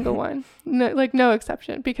 Every single one. No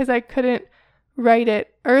exception. Because I couldn't write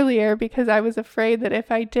it earlier because I was afraid that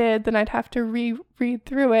if I did, then I'd have to reread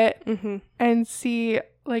through it and see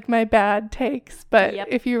like my bad takes. But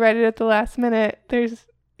if you write it at the last minute,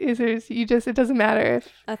 it doesn't matter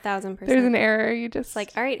if 1,000%. there's an error. You just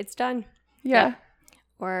like, all right, it's done. Yeah.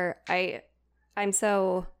 Or I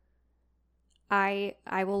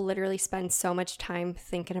will literally spend so much time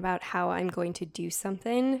thinking about how I'm going to do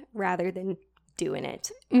something rather than doing it.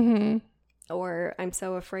 Or I'm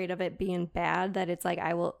so afraid of it being bad that it's like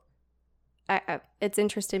it's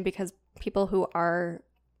interesting because people who are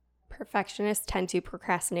perfectionists tend to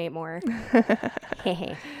procrastinate more.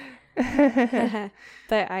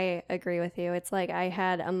 But I agree with you. It's like I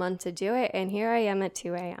had a month to do it and here I am at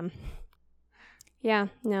 2 a.m. Yeah,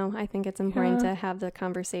 no, I think it's important to have the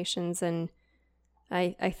conversations, and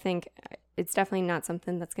I think it's definitely not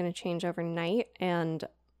something that's going to change overnight. And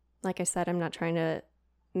like I said, I'm not trying to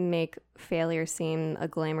make failure seem a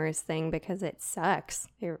glamorous thing because it sucks.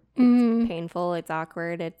 It's painful. It's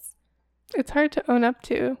awkward. It's hard to own up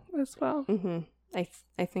to as well. I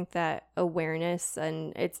think that awareness,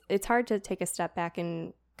 and it's hard to take a step back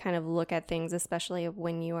and kind of look at things, especially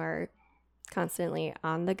when you are constantly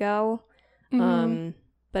on the go.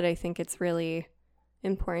 But I think it's really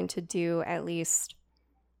important to do at least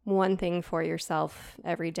one thing for yourself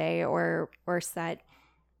every day, or set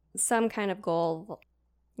some kind of goal.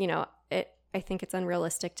 I think it's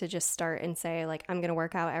unrealistic to just start and say like, I'm going to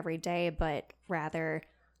work out every day, but rather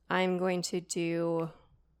I'm going to do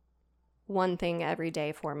one thing every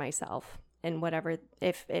day for myself, and whatever,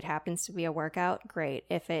 if it happens to be a workout, great.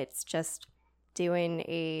 If it's just doing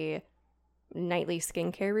a nightly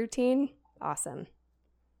skincare routine, awesome.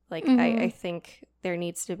 Like, I think there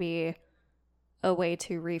needs to be a way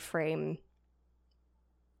to reframe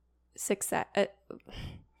success.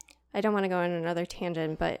 I don't want to go on another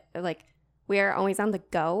tangent, but like, we are always on the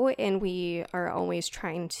go and we are always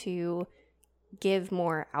trying to give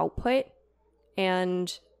more output.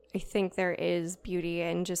 And I think there is beauty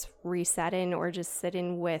in just resetting or just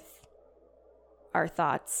sitting with our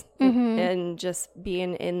thoughts and just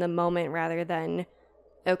being in the moment rather than,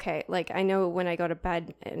 okay, like I know when I go to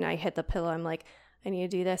bed and I hit the pillow, I'm like, I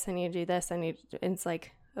need to do this, I need to do this, and it's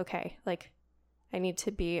like, okay, like I need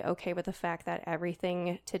to be okay with the fact that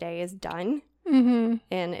everything today is done and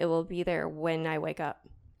it will be there when I wake up.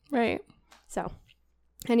 Right. So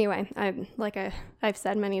anyway, I've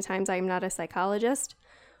said many times, I'm not a psychologist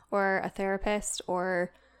or a therapist,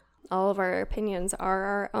 or all of our opinions are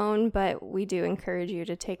our own, but we do encourage you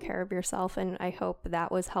to take care of yourself, and I hope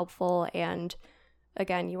that was helpful. And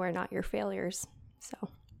again, you are not your failures, so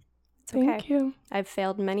it's okay. Thank you. I've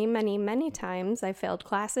failed many, many, many times. I've failed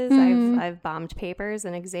classes. I've bombed papers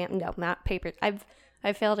and not papers.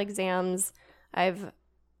 I've failed exams. I've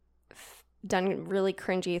done really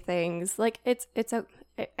cringy things. Like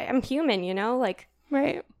I'm human, you know, like,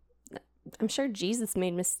 right. I'm sure Jesus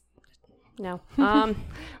made no.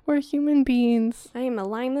 We're human beings. I am a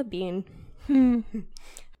lima bean.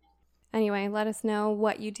 Anyway, let us know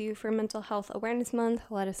what you do for Mental Health Awareness Month.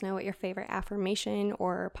 Let us know what your favorite affirmation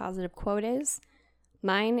or positive quote is.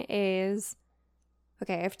 Mine is,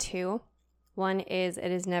 okay, I have two. One is,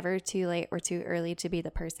 it is never too late or too early to be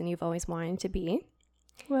the person you've always wanted to be.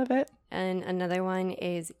 Love it. And another one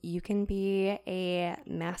is, you can be a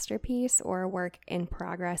masterpiece or a work in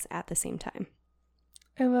progress at the same time.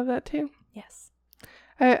 I love that too. Yes.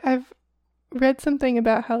 I've read something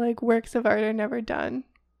about how like works of art are never done.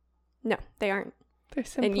 No, they aren't. They're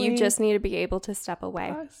simply and you just need to be able to step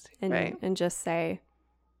away right. and just say,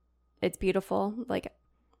 it's beautiful. Like,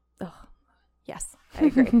 oh, yes, I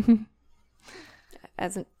agree.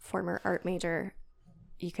 As a former art major,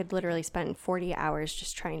 you could literally spend 40 hours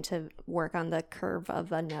just trying to work on the curve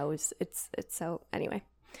of a nose. It's so, anyway.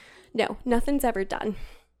 No, nothing's ever done.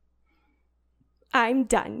 I'm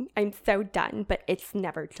done. I'm so done, but it's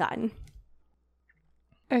never done.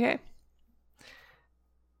 Okay.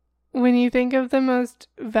 When you think of the most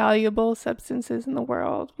valuable substances in the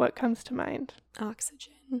world, what comes to mind?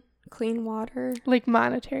 Oxygen, clean water. Like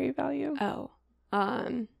monetary value. Oh,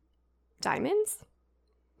 diamonds?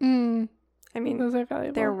 I mean, those are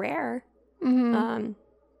valuable. They're rare.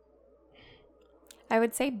 I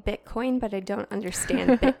would say Bitcoin, but I don't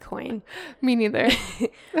understand Bitcoin. Me neither.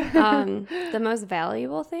 The most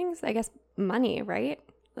valuable things, I guess, money, right?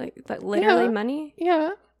 Like literally money?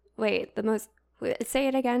 Yeah. Wait, say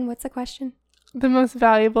it again. What's the question? The most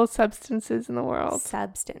valuable substances in the world.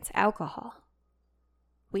 Substance. Alcohol.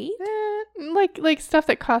 Weed? Like stuff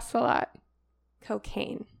that costs a lot.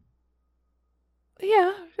 Cocaine.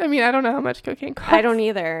 Yeah. I mean, I don't know how much cocaine costs. I don't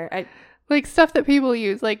either. Like stuff that people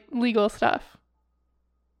use, like legal stuff.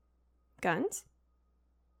 Guns?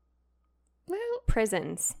 Well,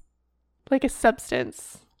 prisons. Like a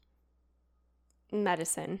substance.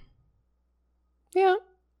 Medicine. Yeah.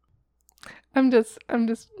 I'm just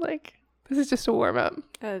like, this is just a warm up.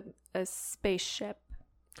 A spaceship.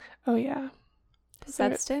 Oh yeah.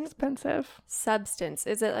 Substance? Expensive. Substance.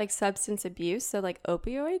 Is it like substance abuse? So like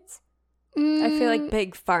opioids? I feel like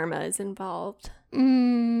big pharma is involved.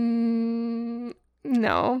 No.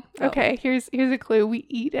 Oh. Okay, here's a clue. We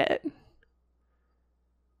eat it.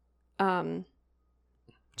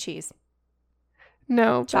 Cheese.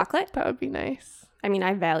 No. Chocolate? That would be nice. I mean,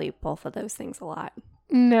 I value both of those things a lot.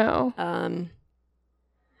 No.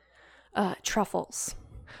 Truffles.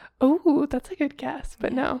 Oh, that's a good guess,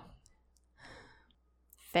 but no.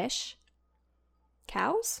 Fish?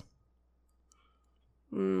 Cows?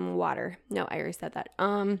 Water. No, I already said that.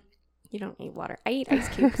 You don't eat water. I eat ice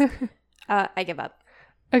cubes. I give up.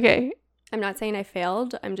 Okay. I'm not saying I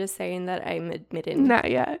failed. I'm just saying that I'm admitting. Not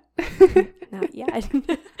yet. Not yet.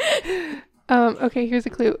 Okay, here's a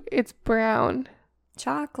clue. It's brown.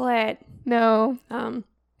 Chocolate. No.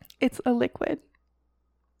 It's a liquid.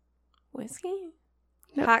 Whiskey?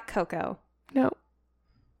 No. Hot cocoa. No.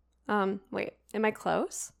 Wait, am I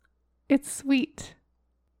close? It's sweet.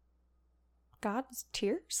 God's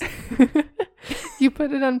tears? You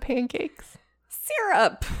put it on pancakes.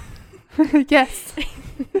 Syrup. Yes.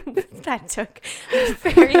 That took a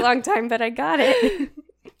very long time, but I got it.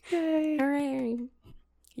 Yay. All right.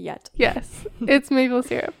 Yet. Yes, it's maple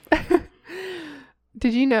syrup.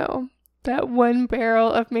 Did you know that 1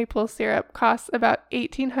 barrel of maple syrup costs about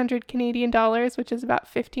 1,800 Canadian dollars, which is about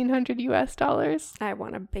 1,500 US dollars? I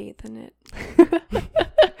want to bathe in it.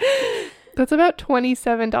 That's about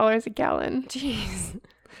 $27 a gallon. Jeez.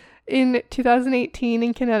 In 2018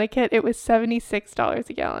 in Connecticut, it was $76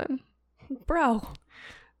 a gallon. Bro.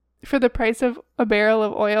 For the price of a barrel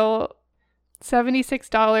of oil,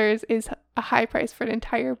 $76 is a high price for an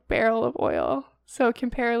entire barrel of oil. So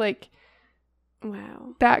compare like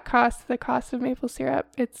wow, that cost to the cost of maple syrup.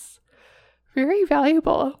 It's very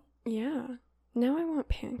valuable. Yeah. Now I want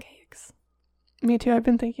pancakes. Me too. I've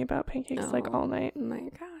been thinking about pancakes like all night. My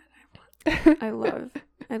God, I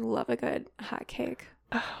love a good hot cake.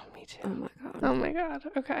 Oh, me too. Oh my God. Oh my God.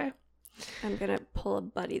 Okay. I'm gonna pull a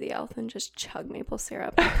Buddy the Elf and just chug maple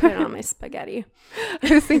syrup and put it on my spaghetti.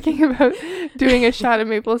 I was thinking about doing a shot of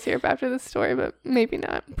maple syrup after this story, but maybe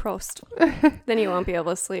not. Prost. Then you won't be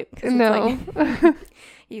able to sleep. No. Like,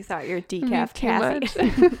 you thought your decaf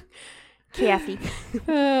Kathy. Kathy.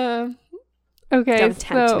 Okay. Don't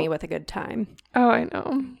tempt me with a good time. Oh, I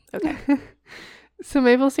know. Okay. So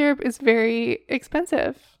maple syrup is very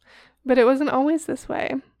expensive, but it wasn't always this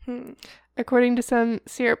way. According to some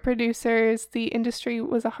syrup producers, the industry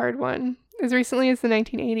was a hard one as recently as the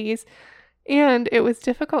 1980s, and it was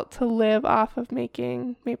difficult to live off of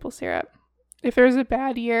making maple syrup. If there was a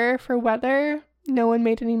bad year for weather, no one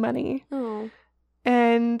made any money. Oh.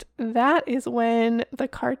 And that is when the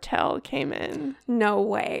cartel came in. No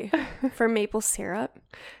way. For maple syrup?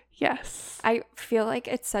 Yes. I feel like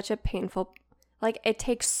it's such a painful, like it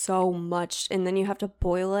takes so much and then you have to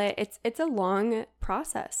boil it. It's a long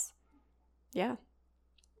process. Yeah.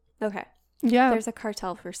 Okay. Yeah. There's a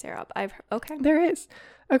cartel for syrup. Okay. There is.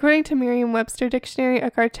 According to Merriam-Webster Dictionary,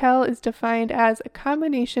 a cartel is defined as a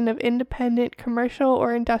combination of independent commercial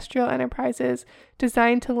or industrial enterprises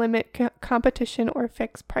designed to limit competition or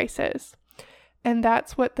fix prices. And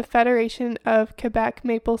that's what the Federation of Quebec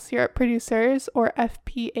Maple Syrup Producers, or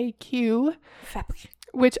FPAQ,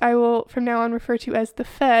 which I will from now on refer to as the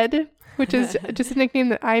Fed, which is just a nickname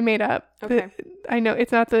that I made up. Okay. I know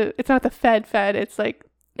it's not the Fed. It's like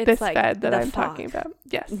this like Fed that I'm fuck. talking about.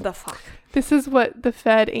 Yes. The fuck. This is what the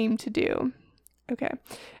Fed aimed to do. Okay.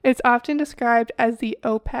 It's often described as the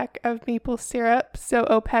OPEC of maple syrup. So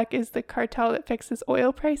OPEC is the cartel that fixes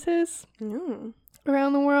oil prices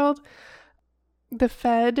around the world. The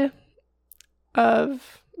Fed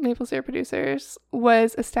of maple syrup producers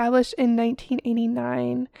was established in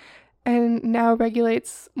 1989 and now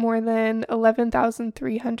regulates more than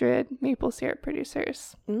 11,300 maple syrup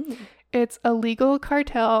producers. It's a legal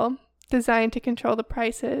cartel designed to control the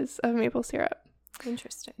prices of maple syrup.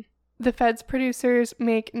 Interesting. The Fed's producers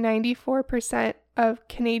make 94% of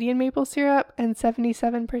Canadian maple syrup and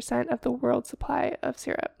 77% of the world supply of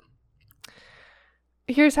syrup.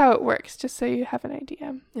 Here's how it works, just so you have an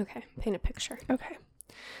idea. Okay, paint a picture. Okay.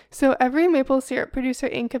 So every maple syrup producer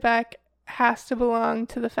in Quebec has to belong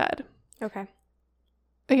to the Fed. Okay.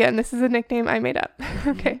 Again, this is a nickname I made up.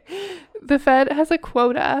 Okay. The Fed has a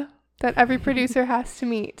quota that every producer has to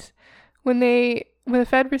meet. When the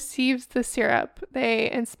Fed receives the syrup,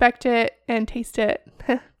 they inspect it and taste it.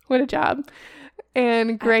 What a job.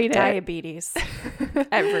 And grade Diabetes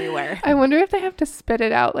everywhere. I wonder if they have to spit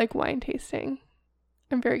it out like wine tasting.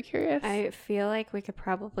 I'm very curious. I feel like we could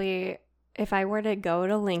probably, if I were to go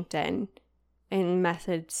to LinkedIn and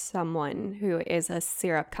message someone who is a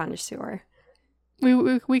syrup connoisseur,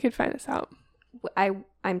 we could find this out.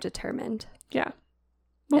 I'm determined. Yeah.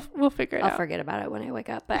 We'll figure it out. I'll forget about it when I wake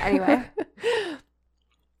up. But anyway.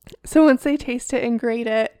 So once they taste it and grade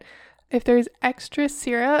it, if there's extra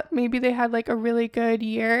syrup, maybe they had like a really good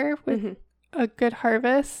year with a good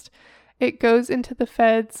harvest, it goes into the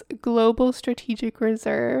Fed's Global Strategic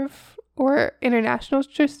Reserve or International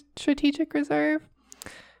Strategic Reserve,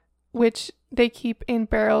 which they keep in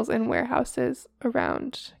barrels in warehouses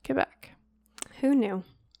around Quebec. Who knew?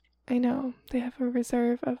 I know. They have a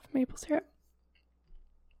reserve of maple syrup.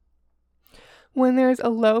 When there's a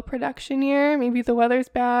low production year, maybe the weather's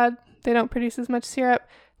bad, they don't produce as much syrup,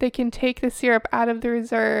 they can take the syrup out of the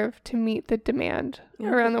reserve to meet the demand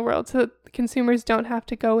around the world. So consumers don't have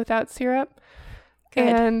to go without syrup. Good.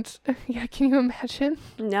 And yeah, can you imagine?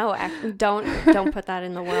 No, don't put that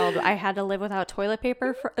in the world. I had to live without toilet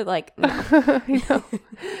paper for no. I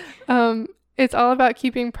know. It's all about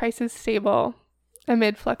keeping prices stable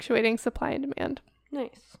amid fluctuating supply and demand.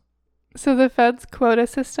 Nice. So the Fed's quota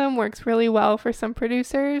system works really well for some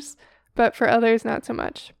producers, but for others, not so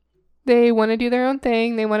much. They want to do their own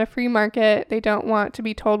thing. They want a free market. They don't want to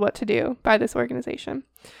be told what to do by this organization.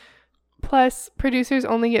 Plus, producers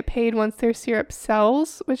only get paid once their syrup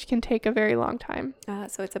sells, which can take a very long time.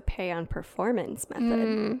 So it's a pay on performance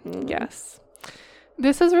method. Yes.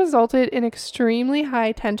 This has resulted in extremely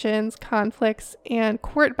high tensions, conflicts, and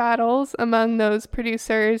court battles among those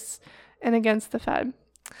producers and against the Fed.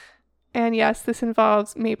 And yes, this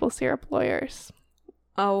involves maple syrup lawyers.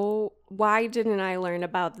 Oh, why didn't I learn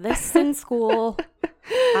about this in school?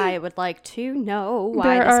 I would like to know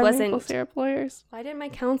why there this are wasn't. Maple syrup lawyers. Why didn't my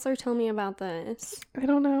counselor tell me about this? I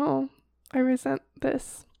don't know. I resent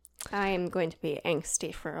this. I am going to be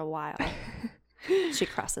angsty for a while. She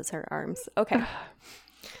crosses her arms. Okay.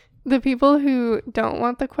 The people who don't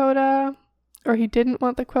want the quota or who didn't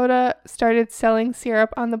want the quota started selling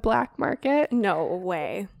syrup on the black market. No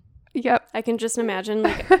way. Yep. I can just imagine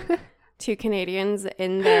like two Canadians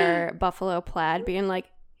in their buffalo plaid being like,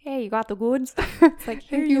 hey, you got the goods? It's like,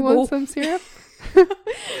 here you want go. some syrup?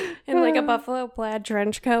 In like a buffalo plaid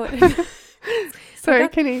trench coat. Sorry,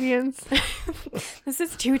 Canadians. This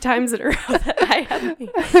is 2 times in a row that I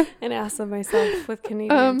have an ass of myself with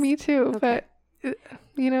Canadians. Me too, Okay. but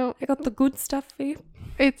you know, I got the good stuff, eh?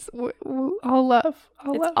 it's all love.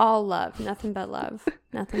 All love. Nothing but love.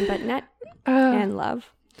 Nothing but net and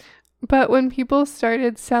love. But when people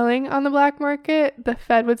started selling on the black market, the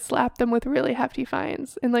Fed would slap them with really hefty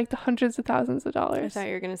fines in like the hundreds of thousands of dollars. I thought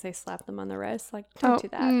you were going to say slap them on the wrist. Like, don't do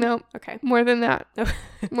that. No. Okay. More than that.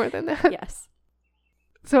 More than that. Yes.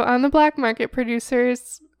 So on the black market,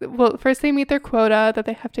 producers, well, first they meet their quota that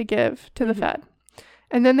they have to give to the Fed.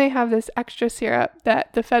 And then they have this extra syrup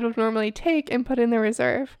that the Fed would normally take and put in their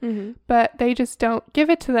reserve. But they just don't give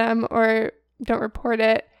it to them or don't report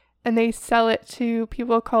it. And they sell it to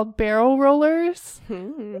people called barrel rollers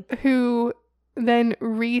who then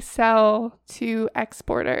resell to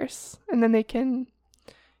exporters. And then they can,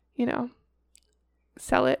 you know,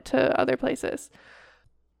 sell it to other places.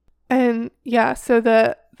 And yeah, so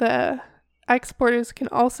the exporters can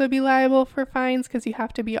also be liable for fines because you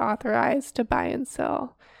have to be authorized to buy and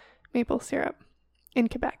sell maple syrup in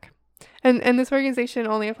Quebec. And this organization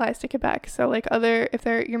only applies to Quebec. So like if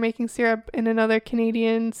you're making syrup in another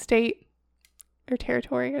Canadian state or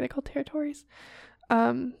territory, are they called territories?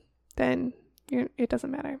 Then it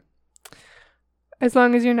doesn't matter. As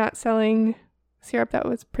long as you're not selling syrup that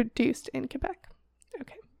was produced in Quebec.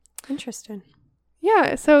 Okay. Interesting.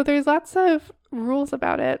 Yeah, so there's lots of rules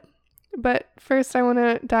about it. But first I want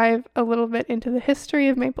to dive a little bit into the history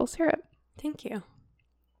of maple syrup. Thank you.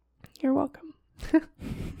 You're welcome.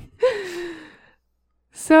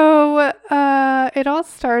 So it all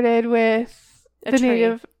started with A tree.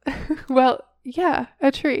 native,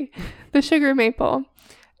 a tree, the sugar maple.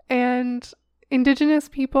 And indigenous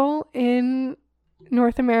people in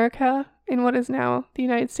North America, in what is now the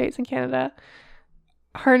United States and Canada,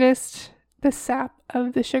 harnessed the sap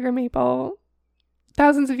of the sugar maple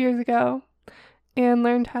thousands of years ago and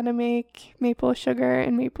learned how to make maple sugar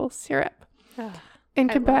and maple syrup. In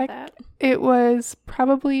Quebec, it was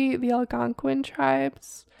probably the Algonquin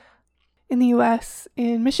tribes. In the U.S.,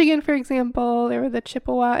 in Michigan, for example, there were the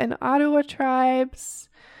Chippewa and Ottawa tribes.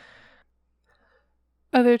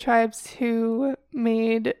 Other tribes who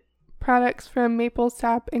made products from maple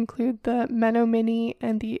sap include the Menominee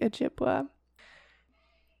and the Ojibwa.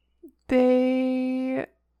 The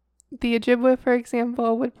Ojibwa, for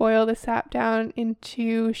example, would boil the sap down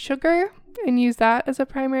into sugar and use that as a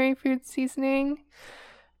primary food seasoning,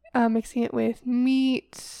 mixing it with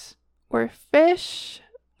meat or fish.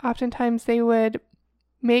 Oftentimes they would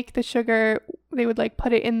make the sugar, they would like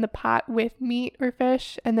put it in the pot with meat or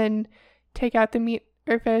fish and then take out the meat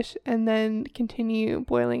or fish and then continue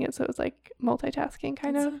boiling it. So it was like multitasking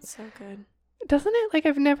kind of. Sounds so good. Doesn't it? Like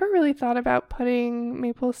I've never really thought about putting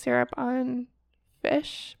maple syrup on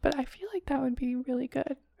fish, but I feel like that would be really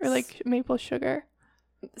good. Or like maple sugar.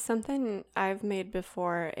 Something I've made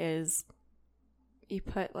before is you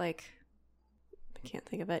put like, I can't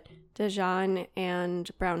think of it, Dijon and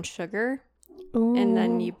brown sugar. Ooh. And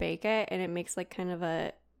then you bake it and it makes like kind of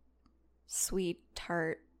a sweet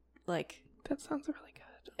tart, like. That sounds really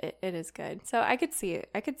good. It is good. So I could see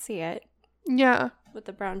it. Yeah. With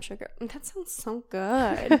the brown sugar. That sounds so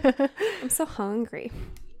good. I'm so hungry.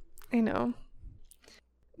 I know.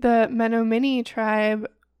 The Menominee tribe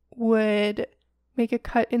would make a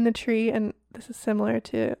cut in the tree, and this is similar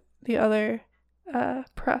to the other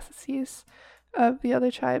processes of the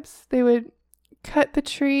other tribes. They would cut the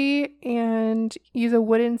tree and use a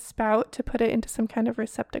wooden spout to put it into some kind of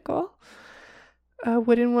receptacle. A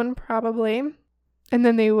wooden one probably. And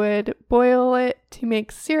then they would boil it to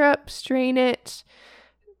make syrup, strain it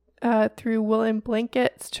through woolen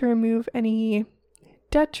blankets to remove any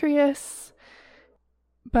detritus.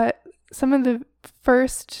 But some of the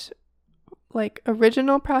first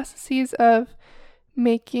original processes of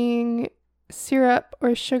making syrup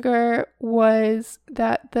or sugar was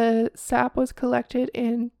that the sap was collected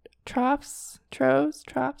in troughs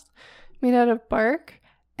made out of bark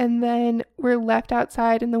and then were left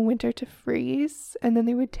outside in the winter to freeze, and then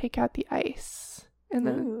they would take out the ice, and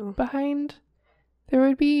then behind there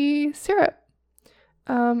would be syrup.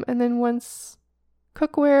 And then once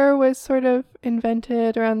cookware was sort of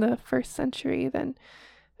invented around the 1st century, then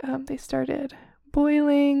they started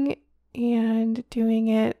boiling and doing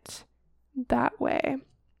it that way.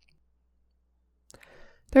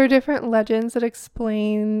 There are different legends that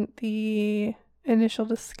explain the initial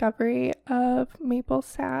discovery of maple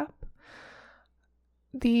sap.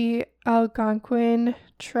 The Algonquin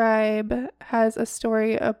tribe has a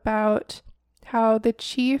story about how the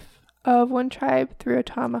chief of one tribe threw a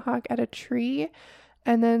tomahawk at a tree,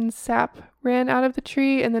 and then sap ran out of the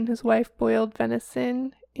tree, and then his wife boiled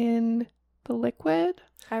venison in the liquid.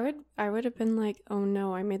 I would have been like, oh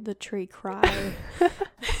no, I made the tree cry.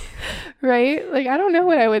 Right? Like, I don't know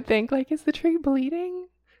what I would think. Like, is the tree bleeding?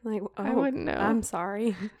 Like, oh, I wouldn't know. I'm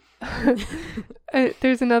sorry.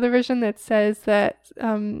 There's another version that says that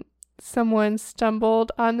someone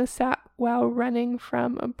stumbled on the sap while running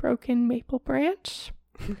from a broken maple branch.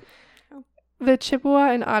 Oh. The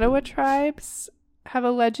Chippewa and Ottawa tribes have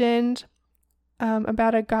a legend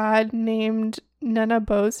about a god named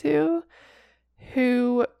Nanabozu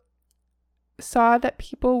who saw that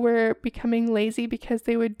people were becoming lazy because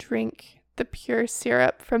they would drink the pure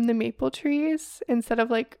syrup from the maple trees instead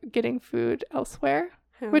of like getting food elsewhere.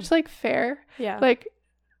 Which, like, fair. Yeah. Like,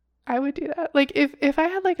 I would do that. Like, if I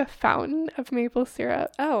had, like, a fountain of maple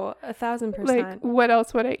syrup. Oh, 1,000%. Like, what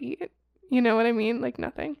else would I eat? You know what I mean? Like,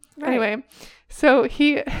 nothing. Right. Anyway, so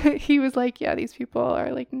he was like, yeah, these people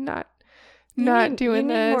are, like, not doing this. You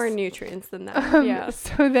need more nutrients than that. Yeah.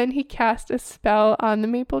 So then he cast a spell on the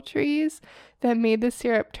maple trees that made the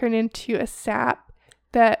syrup turn into a sap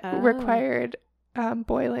that required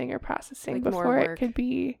boiling or processing like before it could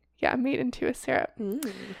be... Yeah, made into a syrup.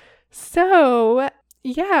 So,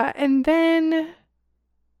 yeah, and then,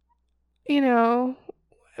 you know,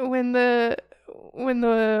 when the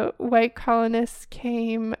white colonists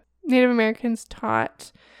came, Native Americans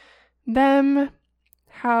taught them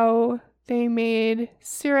how they made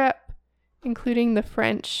syrup, including the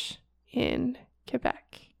French in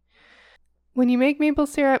Quebec. When you make maple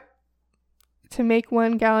syrup, to make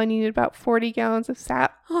 1 gallon, you need about 40 gallons of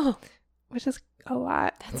sap, which is a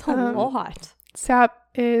lot. That's a lot. Sap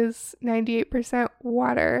is 98%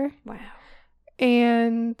 water. Wow.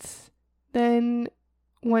 And then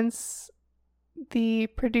once the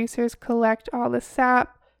producers collect all the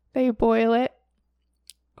sap, they boil it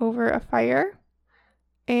over a fire.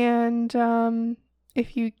 And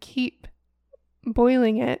if you keep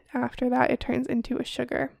boiling it after that, it turns into a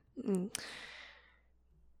sugar.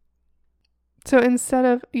 So instead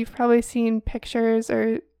of, you've probably seen pictures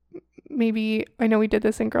or maybe, I know we did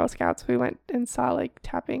this in Girl Scouts. We went and saw like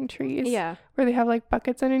tapping trees. Yeah. Where they have like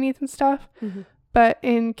buckets underneath and stuff. But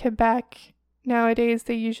in Quebec nowadays,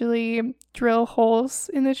 they usually drill holes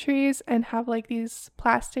in the trees and have like these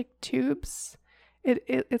plastic tubes. It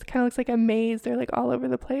kind of looks like a maze. They're like all over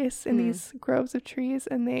the place in these groves of trees,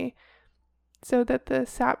 and so that the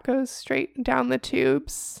sap goes straight down the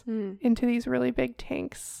tubes into these really big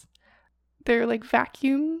tanks. They're like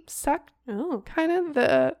vacuum sucked. Oh. Kind of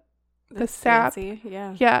the sap, fancy.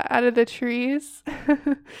 yeah, out of the trees.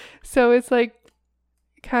 So it's like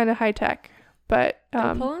kind of high tech, but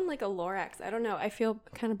I'm pulling like a Lorax. I don't know. I feel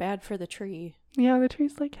kind of bad for the tree. Yeah, the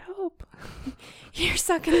tree's like, help. You're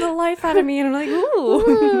sucking the life out of me, and I'm like,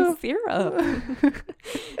 ooh, syrup.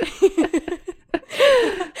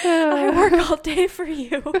 I work all day for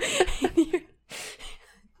you.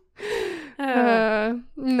 No,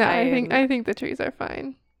 I think the trees are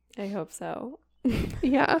fine. I hope so.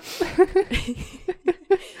 Yeah.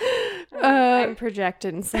 I'm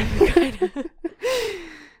projecting some kind of...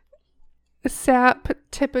 Sap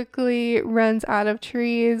typically runs out of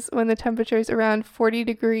trees when the temperature is around 40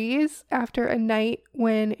 degrees after a night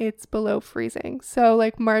when it's below freezing. So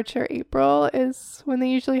like March or April is when they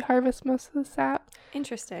usually harvest most of the sap.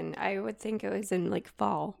 Interesting. I would think it was in like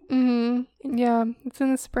fall. Yeah, it's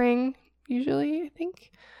in the spring usually, I think.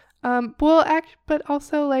 But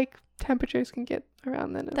also like temperatures can get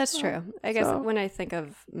around then. That's true. I guess when I think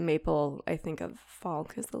of maple, I think of fall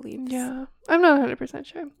because the leaves. Yeah, I'm not 100%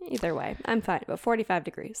 sure. Either way, I'm fine. But 45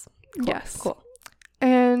 degrees. Cool. Yes. Cool.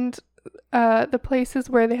 And the places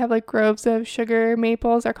where they have like groves of sugar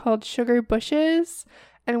maples are called sugar bushes,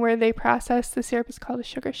 and where they process the syrup is called a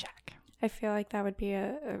sugar shack. I feel like that would be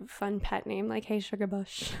a fun pet name, like Hey Sugar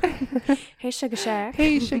Bush. Hey Sugar Shack.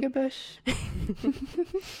 Hey Sugar Bush.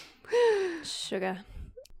 Sugar.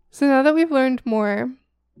 So now that we've learned more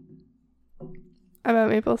about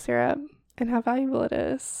maple syrup and how valuable it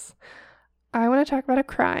is, I want to talk about a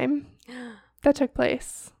crime that took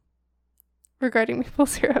place regarding maple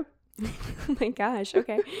syrup. Oh my gosh.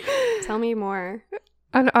 Okay. Tell me more.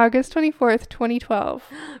 On August 24th, 2012,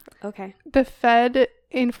 Okay. the Fed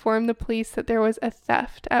informed the police that there was a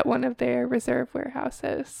theft at one of their reserve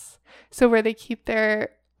warehouses. So where they keep their,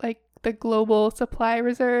 like, the global supply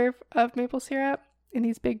reserve of maple syrup in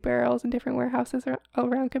these big barrels in different warehouses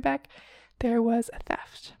around Quebec, there was a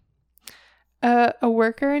theft. A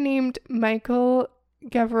worker named Michael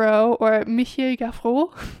Gavreau, or Michel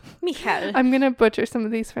Gavreau. Michel. I'm going to butcher some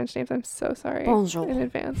of these French names. I'm so sorry. Bonjour. In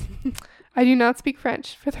advance. I do not speak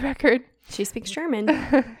French, for the record. She speaks German.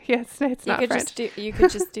 Yes, it's not French. You could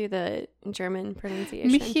just do the German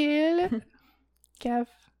pronunciation. Michel Gavreau.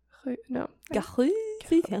 No. Okay.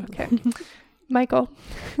 Michael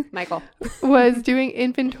was doing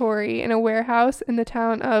inventory in a warehouse in the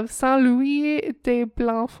town of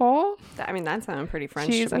Saint-Louis-de-Blanfort. I mean, that sounded pretty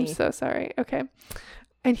French Jeez, to me. I'm so sorry. Okay.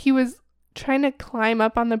 And he was trying to climb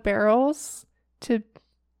up on the barrels to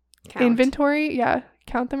inventory. Yeah.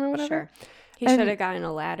 Count them or whatever. Sure. He should have gotten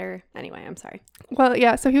a ladder. Anyway, I'm sorry. Well,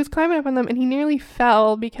 yeah. So he was climbing up on them and he nearly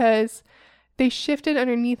fell because they shifted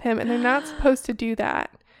underneath him, and they're not supposed to do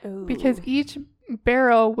that. Ooh. Because each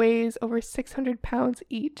barrel weighs over 600 pounds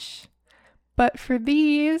each. But for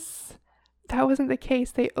these, that wasn't the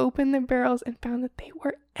case. They opened the barrels and found that they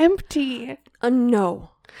were empty.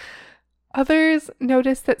 No. Others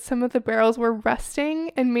noticed that some of the barrels were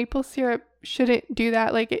rusting, and maple syrup shouldn't do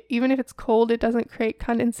that. Like, even if it's cold, it doesn't create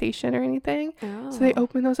condensation or anything. Oh. So they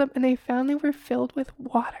opened those up and they found they were filled with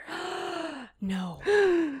water. No.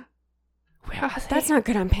 Where are That's they? not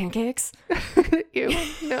good on pancakes. Ew,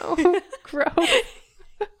 no. Gross.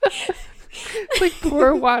 It's like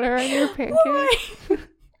pour water on your pancakes.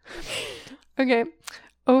 Okay.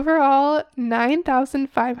 Overall,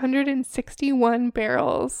 9,561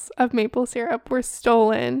 barrels of maple syrup were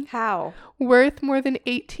stolen. How? Worth more than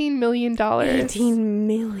 $18 million. $18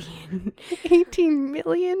 million. $18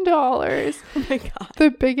 million. Oh my God.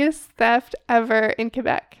 The biggest theft ever in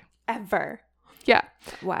Quebec. Ever. Yeah.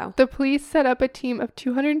 Wow. The police set up a team of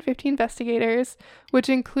 250 investigators, which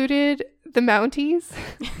included the Mounties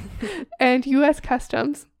and U.S.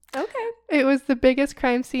 Customs. Okay. It was the biggest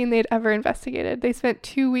crime scene they'd ever investigated. They spent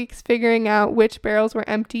 2 weeks figuring out which barrels were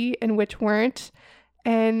empty and which weren't.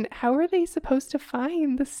 And how were they supposed to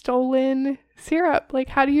find the stolen syrup? Like,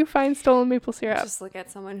 how do you find stolen maple syrup? Just look at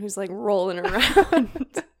someone who's like rolling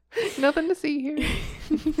around. Nothing to see here.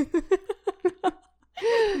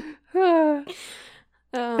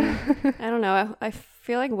 I don't know. I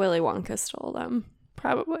feel like Willy Wonka stole them.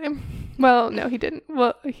 Probably. Well, no, he didn't.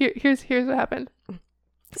 Well, here's what happened.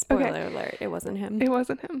 Spoiler alert, it wasn't him. It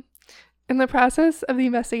wasn't him. In the process of the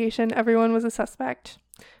investigation, everyone was a suspect.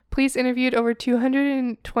 Police interviewed over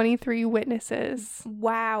 223 witnesses.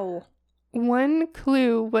 Wow. One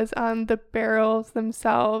clue was on the barrels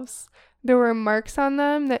themselves. There were marks on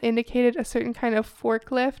them that indicated a certain kind of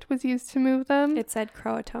forklift was used to move them. It said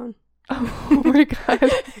Croatoan. Oh my God.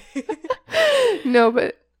 No,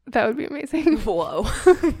 but that would be amazing. Whoa.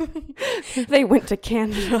 They went to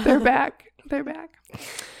Canada. They're back.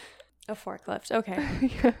 A forklift.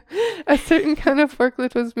 Okay. Yeah. A certain kind of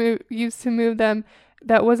forklift was used to move them.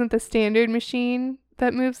 That wasn't the standard machine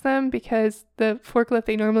that moves them, because the forklift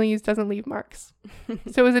they normally use doesn't leave marks.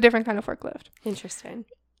 So it was a different kind of forklift. Interesting.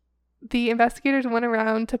 The investigators went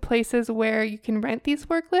around to places where you can rent these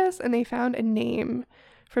forklifts, and they found a name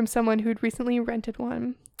from someone who'd recently rented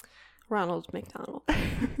one. Ronald McDonald.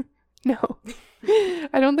 No.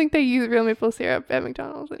 I don't think they use real maple syrup at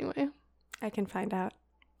McDonald's anyway. I can find out.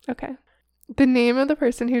 Okay. The name of the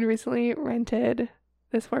person who'd recently rented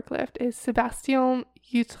this forklift is Sébastien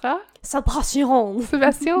Yutra.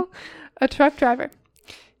 Sébastien, a truck driver.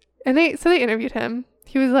 And they interviewed him.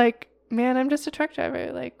 He was like, "Man, I'm just a truck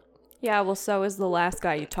driver." Like, yeah, well, so is the last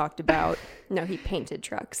guy you talked about. No, he painted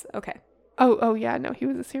trucks. Okay. Oh yeah, no, he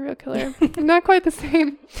was a serial killer. Not quite the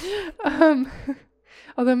same.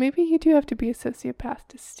 Although maybe you do have to be a sociopath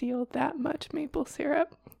to steal that much maple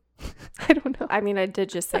syrup. I don't know. I mean, I did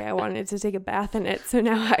just say I wanted to take a bath in it, so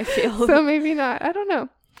now I feel... So maybe not. I don't know.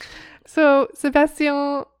 So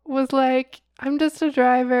Sébastien was like, "I'm just a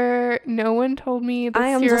driver. No one told me the syrup." I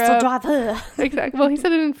am just a driver. Exactly. Well, he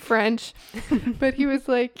said it in French, but he was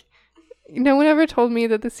like, "No one ever told me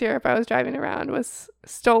that the syrup I was driving around was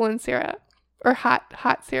stolen syrup or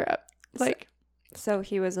hot syrup." Like, so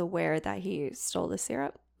he was aware that he stole the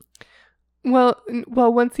syrup? Well,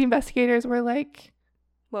 once the investigators were like,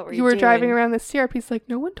 "What were you were driving around the syrup?" He's like,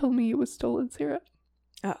 "No one told me it was stolen syrup."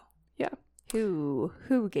 Oh. Yeah. Who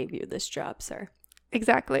gave you this job, sir?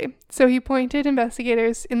 Exactly. So he pointed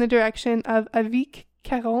investigators in the direction of Avic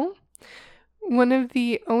Caron, one of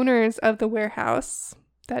the owners of the warehouse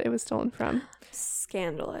that it was stolen from.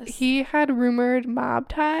 Scandalous. He had rumored mob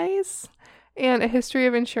ties, and a history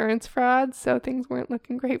of insurance fraud, so things weren't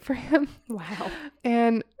looking great for him. Wow.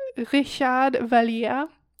 And Richard Valliere,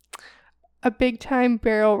 a big-time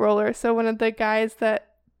barrel roller, so one of the guys that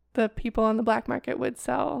the people on the black market would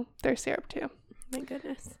sell their syrup to. My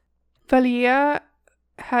goodness. Valliere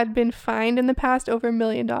had been fined in the past over $1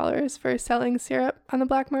 million for selling syrup on the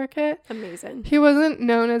black market. Amazing. He wasn't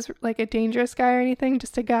known as like a dangerous guy or anything,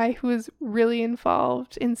 just a guy who was really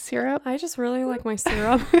involved in syrup. I just really like my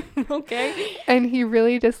syrup. Okay. And he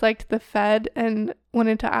really disliked the Fed and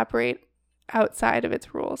wanted to operate outside of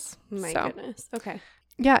its rules. My goodness. Okay.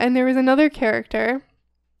 Yeah, and there was another character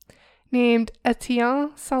named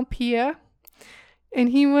Etienne Saint-Pierre, and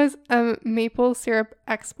he was a maple syrup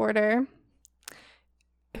exporter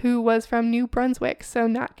who was from New Brunswick, so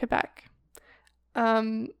not Quebec.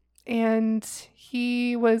 And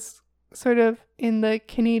he was sort of in the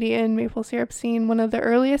Canadian maple syrup scene, one of the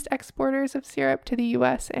earliest exporters of syrup to the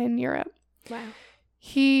US and Europe. Wow.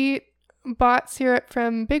 He bought syrup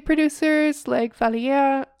from big producers like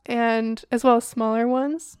Valliere and as well as smaller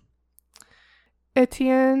ones.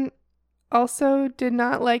 Etienne also did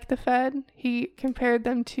not like the Fed. He compared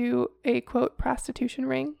them to a, quote, prostitution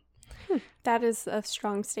ring. That is a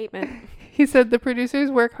strong statement. He said the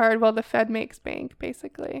producers work hard while the Fed makes bank,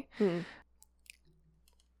 basically.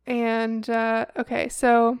 And, okay,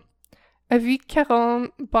 so Avic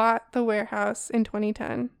Caron bought the warehouse in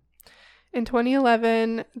 2010. In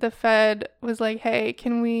 2011, the Fed was like, hey,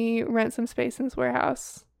 can we rent some space in this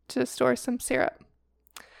warehouse to store some syrup?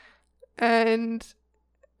 And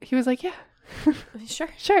he was like, yeah.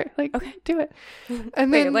 Sure. Like, okay, do it.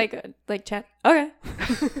 And wait, then like chat. Okay.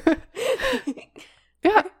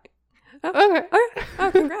 Yeah. Oh, okay.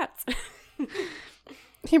 Oh, congrats.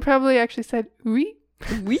 He probably actually said, oui.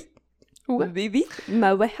 Oui. Baby.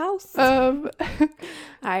 My warehouse.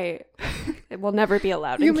 I will never be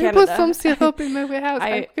allowed in Canada. You may put some syrup in my warehouse.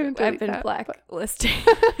 I've been blacklisted.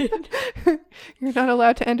 You're not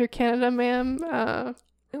allowed to enter Canada, ma'am.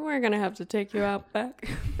 We're gonna have to take you out back.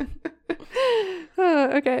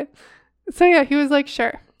 Okay. So yeah, he was like,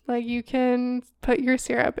 sure. Like, you can put your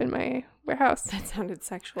syrup in my warehouse. That sounded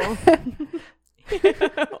sexual.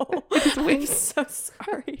 I'm so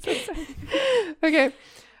sorry. Okay.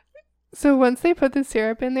 So once they put the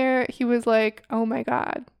syrup in there, he was like, oh my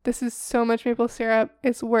God, this is so much maple syrup.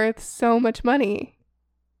 It's worth so much money.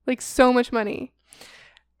 Like, so much money.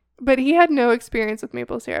 But he had no experience with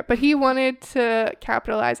maple syrup, but he wanted to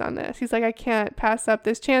capitalize on this. He's like, I can't pass up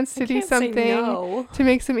this chance to do something to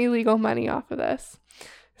make some illegal money off of this.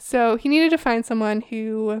 So he needed to find someone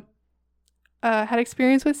who had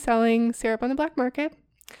experience with selling syrup on the black market.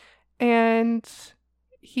 And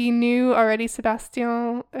he knew already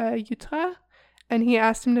Sébastien Yutra, and he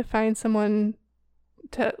asked him to find someone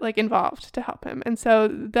to involved to help him. And so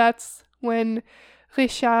that's when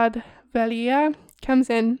Richard Valliere comes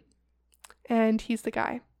in, and he's the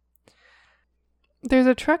guy. There's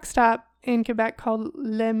a truck stop in Quebec called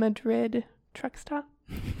Le Madrid truck stop.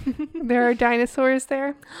 There are dinosaurs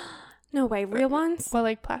there. No way, real ones? Well,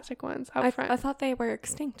 like plastic ones out front. I thought they were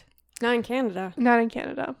extinct. Not in Canada. Not in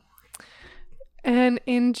Canada. And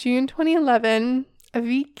in June 2011,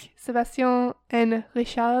 Avic, Sébastien, and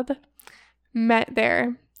Richard met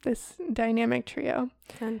there, this dynamic trio.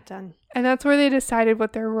 Dun. And that's where they decided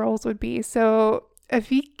what their roles would be. So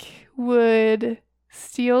Avic would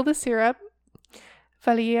steal the syrup.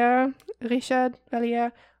 Richard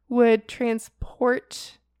Valliere would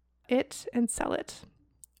transport it and sell it.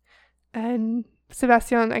 And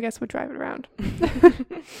Sébastien, I guess, would drive it around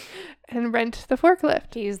and rent the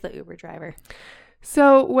forklift. He's the Uber driver.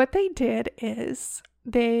 So what they did is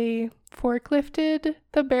they forklifted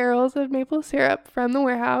the barrels of maple syrup from the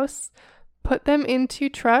warehouse, put them into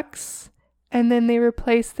trucks, and then they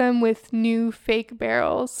replaced them with new fake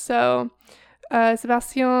barrels. So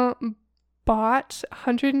Sébastien bought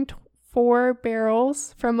 104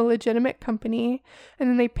 barrels from a legitimate company, and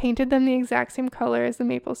then they painted them the exact same color as the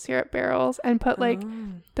maple syrup barrels and put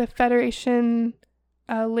the Federation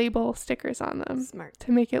label stickers on them. Smart.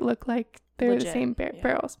 To make it look like they're legit, the same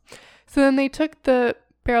barrels. So then they took the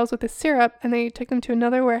barrels with the syrup and they took them to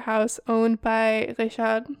another warehouse owned by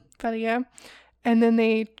Richard Valliere, and then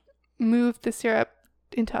they moved the syrup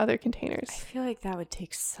into other containers. I feel like that would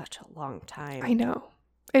take such a long time. I know.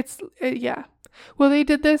 Yeah. Well, they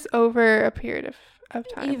did this over a period of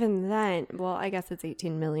time. Even then, well, I guess it's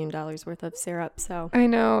 $18 million worth of syrup, so. I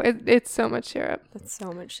know. It's so much syrup. That's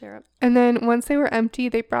so much syrup. And then once they were empty,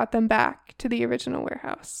 they brought them back to the original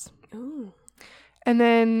warehouse. Ooh. And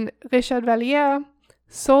then Richard Valliere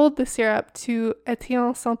sold the syrup to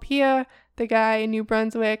Etienne Saint-Pierre, the guy in New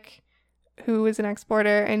Brunswick who was an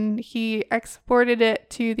exporter, and he exported it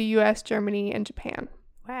to the US, Germany, and Japan.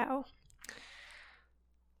 Wow.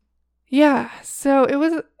 Yeah, so it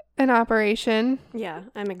was an operation. Yeah,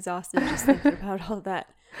 I'm exhausted just thinking about all that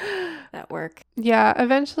work. Yeah,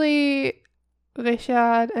 eventually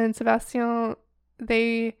Richard and Sebastian,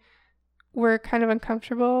 they were kind of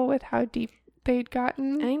uncomfortable with how deep they'd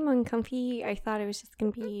gotten. I'm uncomfy. I thought it was just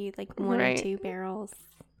going to be like one or two barrels.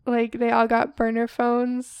 Like, they all got burner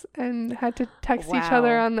phones and had to text each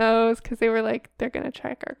other on those because they were like, they're going to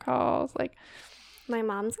track our calls. Like, my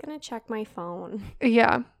mom's going to check my phone.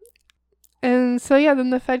 Yeah. And so, yeah, then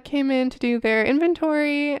the Fed came in to do their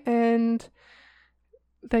inventory, and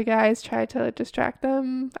the guys tried to distract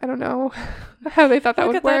them. I don't know how they thought that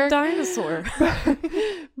would work. Look at that dinosaur.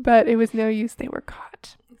 But it was no use. They were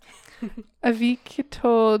caught. Avik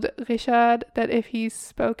told Richard that if he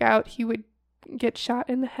spoke out, he would get shot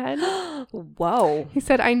in the head. Whoa. He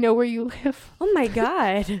said, I know where you live. Oh, my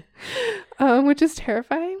God. Which is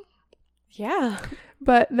terrifying. Yeah.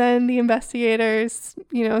 But then the investigators,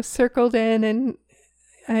 circled in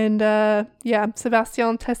and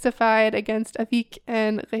Sebastian testified against Avik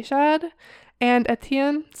and Richard and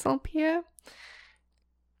Etienne Saint-Pierre.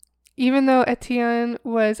 Even though Etienne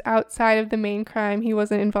was outside of the main crime, he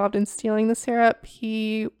wasn't involved in stealing the syrup.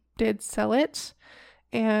 He did sell it.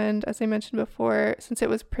 And as I mentioned before, since it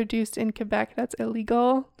was produced in Quebec, that's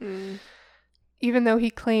illegal. Even though he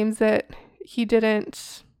claims that he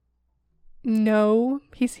didn't know.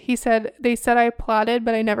 He said, they said I plotted,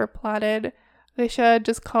 but I never plotted. Richard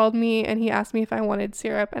just called me and he asked me if I wanted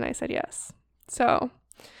syrup, and I said yes. So,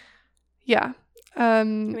 yeah. I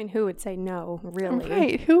mean, who would say no, really?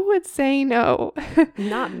 Right. Who would say no?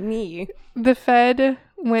 Not me. The Fed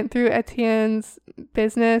went through Etienne's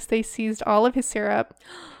business. They seized all of his syrup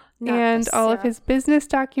and all of his business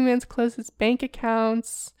documents, closed his bank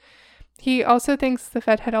accounts. He also thinks the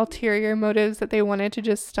Fed had ulterior motives, that they wanted to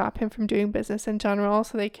just stop him from doing business in general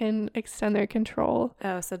so they can extend their control.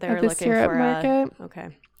 Oh, so they were looking for market. Okay.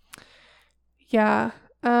 Yeah.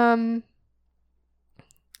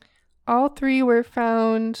 All three were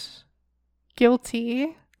found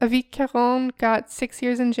guilty. Avik Caron got 6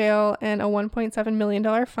 years in jail and a $1.7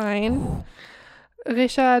 million fine.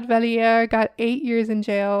 Richard Valliere got 8 years in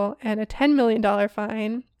jail and a $10 million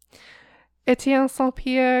fine. Etienne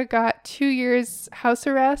Saint-Pierre got 2 years house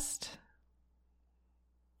arrest.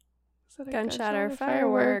 Gunshot or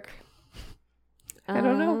firework? I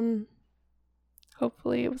don't know.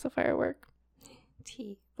 Hopefully it was a firework.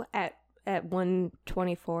 At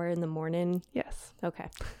 1:24 in the morning? Yes. Okay.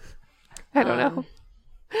 I don't know.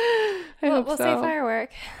 We'll say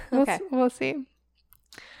firework. Okay. We'll see.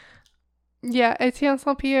 Yeah, Etienne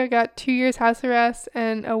Saint-Pierre got 2 years house arrest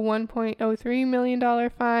and a $1.03 million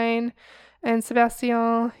fine. And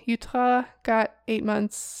Sébastien Hutra got 8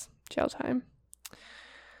 months jail time.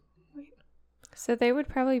 So they would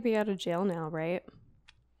probably be out of jail now, right?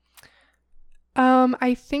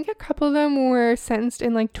 I think a couple of them were sentenced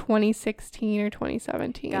in like 2016 or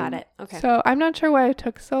 2017. Got it. Okay. So I'm not sure why it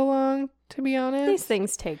took so long, to be honest. These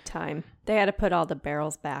things take time. They had to put all the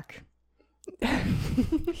barrels back.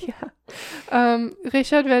 Yeah.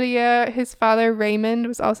 Richard Valliere, his father Raymond,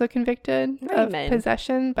 was also convicted of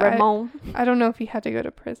possession, but I don't know if he had to go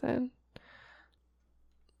to prison.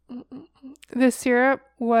 The syrup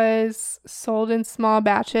was sold in small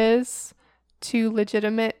batches to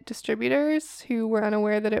legitimate distributors who were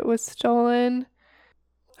unaware that it was stolen.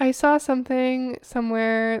 I saw something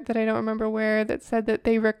somewhere that I don't remember where that said that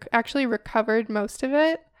they actually recovered most of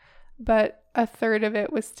it, but a third of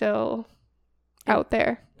it was still out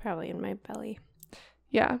there. Probably in my belly.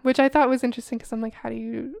 Yeah, which I thought was interesting because I'm like, how do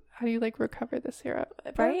you like recover the syrup?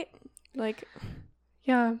 Right? Like,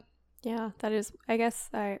 yeah. Yeah, that is, I guess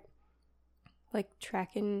I like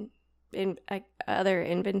tracking in other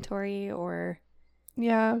inventory or.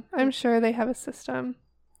 Yeah, I'm sure they have a system.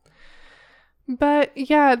 But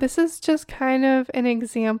yeah, this is just kind of an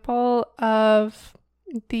example of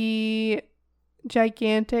the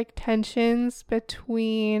gigantic tensions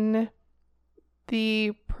between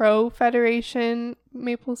the pro-Federation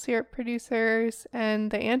maple syrup producers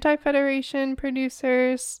and the anti-Federation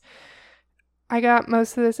producers. I got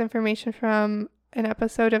most of this information from an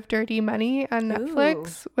episode of Dirty Money on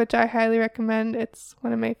Netflix, which I highly recommend. It's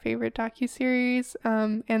one of my favorite docuseries,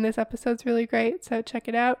 and this episode's really great, so check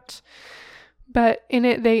it out. But in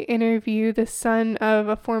it, they interview the son of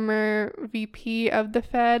a former VP of the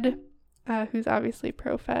Fed, who's obviously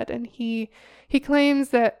pro-Fed, and he claims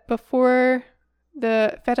that before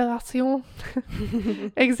the Fédération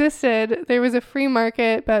existed, there was a free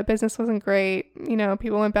market, but business wasn't great. You know,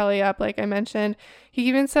 people went belly up, like I mentioned. He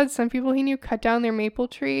even said some people he knew cut down their maple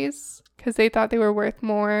trees because they thought they were worth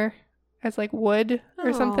more as like wood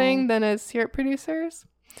or something than as syrup producers.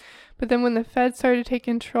 But then when the Fed started to take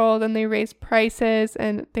control, then they raised prices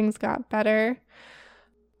and things got better.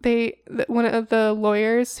 One of the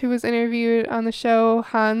lawyers who was interviewed on the show,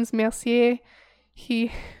 Hans Mercier,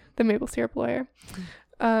 the maple syrup lawyer,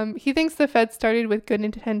 he thinks the Fed started with good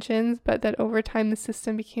intentions, but that over time the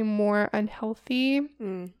system became more unhealthy.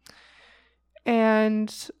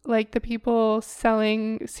 And like the people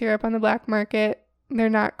selling syrup on the black market, they're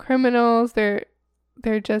not criminals. They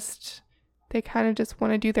kind of just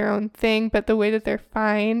want to do their own thing, but the way that they're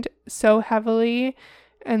fined so heavily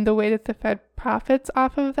and the way that the Fed profits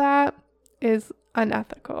off of that is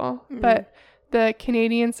unethical. But the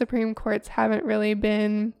Canadian Supreme Courts haven't really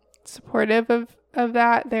been supportive of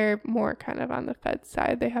that. They're more kind of on the Fed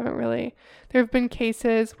side. There have been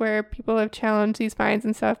cases where people have challenged these fines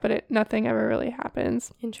and stuff, but nothing ever really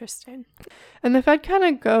happens. Interesting. And the Fed kind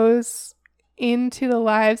of goes into the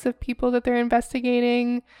lives of people that they're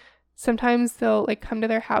investigating. Sometimes they'll like come to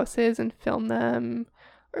their houses and film them,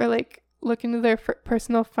 or like look into their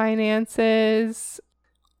personal finances,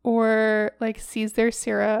 or like seize their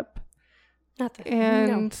syrup.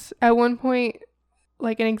 At one point,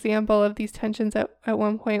 like an example of these tensions, at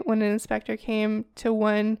one point when an inspector came to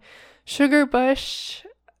one sugar bush,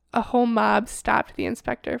 a whole mob stopped the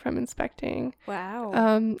inspector from inspecting. Wow.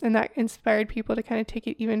 And that inspired people to kind of take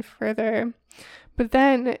it even further. But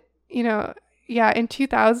then, in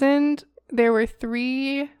 2000, there were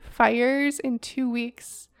 3 fires in 2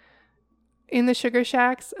 weeks in the sugar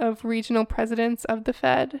shacks of regional presidents of the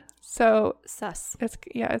Fed. So sus.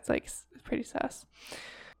 It's like pretty sus.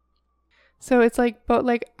 So it's like, but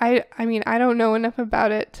like, I mean, I don't know enough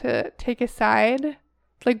about it to take a side.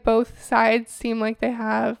 Like both sides seem like they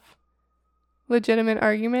have legitimate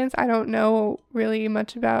arguments. I don't know really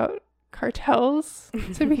much about cartels,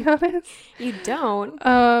 to be honest. You don't?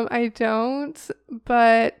 I don't,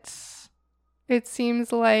 but it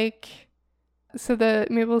seems like, so the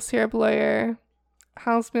maple syrup lawyer,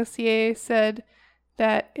 Hans Mercier, said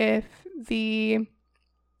that if the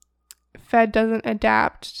Fed doesn't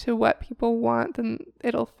adapt to what people want, then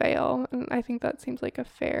it'll fail. And I think that seems like a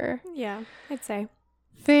fair I'd say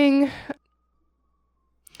thing.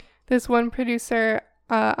 This one producer,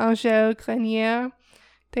 Angèle Grenier,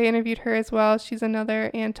 they interviewed her as well. She's another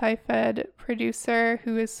anti-Fed producer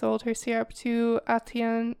who has sold her syrup to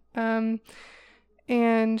Atienne,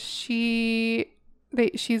 and she's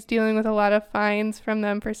dealing with a lot of fines from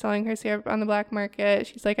them for selling her syrup on the black market.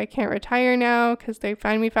 She's like, I can't retire now because they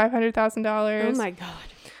fined me $500,000. Oh my God.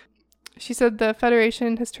 She said the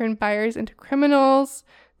Federation has turned buyers into criminals.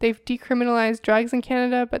 They've decriminalized drugs in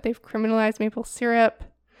Canada, but they've criminalized maple syrup.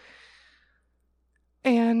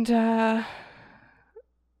 And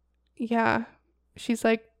she's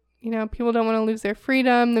like, people don't want to lose their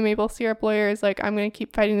freedom. The maple syrup lawyer is like, I'm going to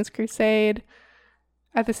keep fighting this crusade.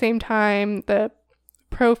 At the same time, the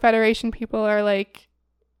pro-Federation people are like,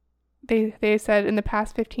 they said in the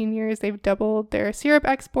past 15 years, they've doubled their syrup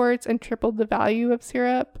exports and tripled the value of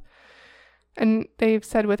syrup. And they've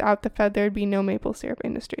said without the Fed, there'd be no maple syrup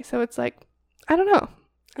industry. So it's like, I don't know.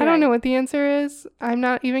 I don't know what the answer is. I'm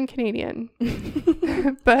not even Canadian.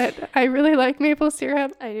 But I really like maple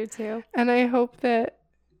syrup. I do too. And I hope that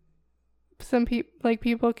some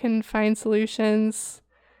people can find solutions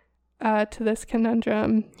to this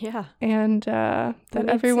conundrum. Yeah. And that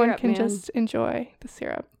everyone syrup, can just enjoy the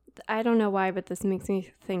syrup. I don't know why, but this makes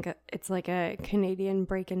me think it's like a Canadian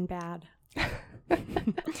Breaking Bad.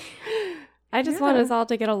 I just want us all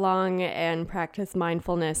to get along and practice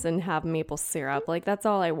mindfulness and have maple syrup. Like, that's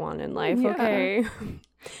all I want in life, okay?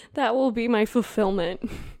 That will be my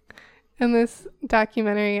fulfillment. In this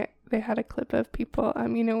documentary, they had a clip of people,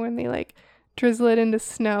 when they, like, drizzle it into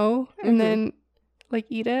snow and then, like,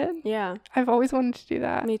 eat it. Yeah. I've always wanted to do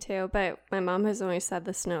that. Me too, but my mom has always said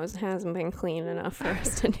the snow hasn't been clean enough for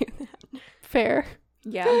us to do that. Fair.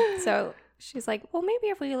 Yeah. So she's like, well, maybe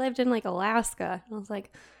if we lived in, like, Alaska. And I was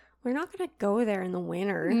like, we're not going to go there in the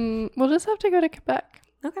winter. We'll just have to go to Quebec.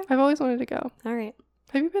 Okay. I've always wanted to go. All right.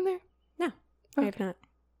 Have you been there? No, okay. I have not.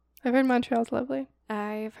 I've heard Montreal's lovely.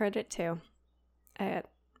 I've heard it too. I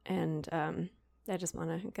just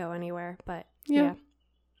want to go anywhere, but yeah.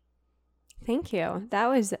 Thank you. That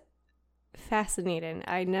was fascinating.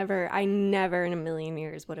 I never in a million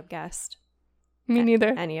years would have guessed. Me neither.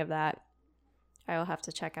 Any of that. I will have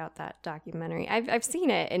to check out that documentary. I've seen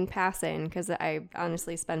it in passing because I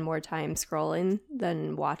honestly spend more time scrolling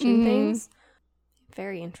than watching things.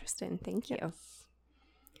 Very interesting. Thank you. Yes.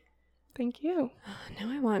 Thank you. Now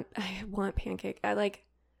I want pancake. I like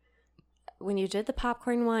when you did the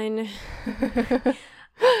popcorn one.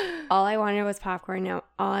 All I wanted was popcorn. Now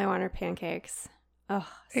all I want are pancakes. Oh,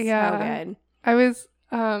 so good. I was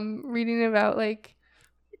reading about like,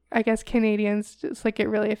 I guess Canadians just like get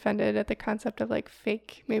really offended at the concept of like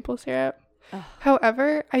fake maple syrup. Ugh.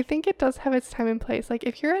 However, I think it does have its time and place. Like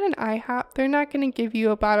if you're at an IHOP, they're not going to give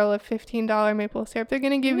you a bottle of $15 maple syrup. They're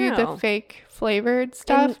going to give you the fake flavored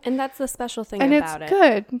stuff. And that's the special thing and about it.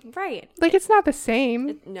 And it's good. Right. Like it's not the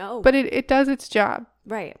same. No. But it does its job.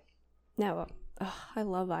 Right. No. I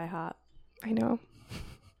love IHOP. I know.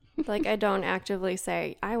 Like I don't actively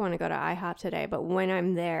say, I want to go to IHOP today. But when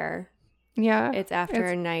I'm there, it's after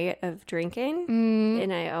a night of drinking.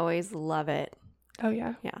 And I always love it. Oh,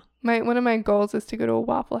 yeah. Yeah. One of my goals is to go to a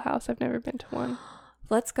Waffle House. I've never been to one.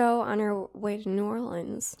 Let's go on our way to New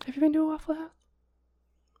Orleans. Have you been to a Waffle House?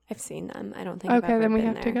 I've seen them. I don't think I've ever then we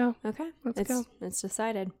been have there. to go. Okay. Let's go. It's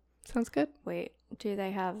decided. Sounds good. Wait, do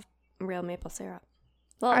they have real maple syrup?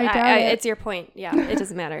 Well, I doubt it. It's your point. Yeah, it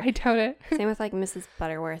doesn't matter. I doubt it. Same with like Mrs.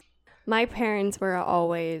 Butterworth. My parents were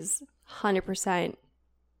always 100%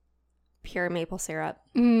 pure maple syrup.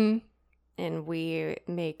 And we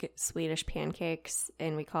make Swedish pancakes,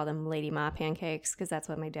 and we call them Lady Ma pancakes because that's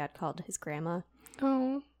what my dad called his grandma.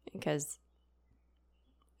 Oh. Because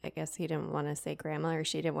I guess he didn't want to say grandma, or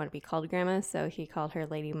she didn't want to be called grandma, so he called her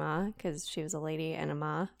Lady Ma because she was a lady and a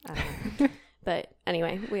ma. I don't know. But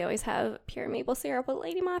anyway, we always have pure maple syrup with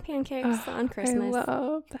Lady Ma pancakes on Christmas. I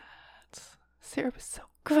love that. Syrup is so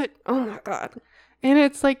good. Oh my God. And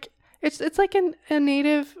it's like it's like a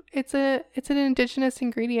native, it's an indigenous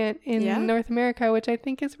ingredient in North America, which I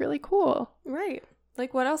think is really cool. Right.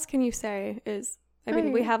 Like what else can you say is, I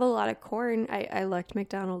mean, we have a lot of corn. I looked,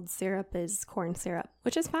 McDonald's syrup is corn syrup,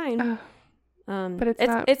 which is fine. But it's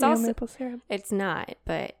not real also maple syrup. It's not,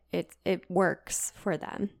 but it works for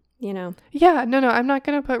them, you know? Yeah, no, I'm not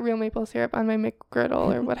going to put real maple syrup on my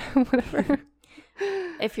McGriddle or whatever.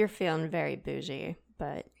 If you're feeling very bougie,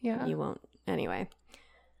 but you won't. Anyway.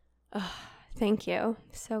 Oh, thank you.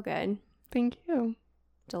 So good. Thank you.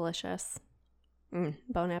 Delicious.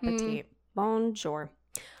 Bon appetit. Bonjour.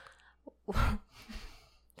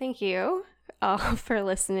 Thank you all for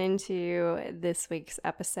listening to this week's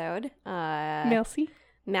episode. Merci.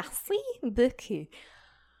 Merci beaucoup.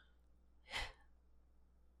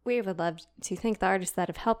 We would love to thank the artists that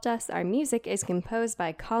have helped us. Our music is composed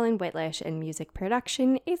by Colin Whitlish, and music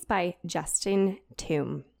production is by Justin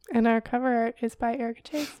Toom. And our cover art is by Erica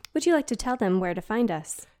Chase. Would you like to tell them where to find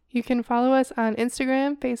us? You can follow us on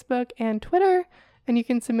Instagram, Facebook, and Twitter. And you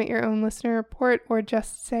can submit your own listener report or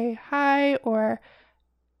just say hi or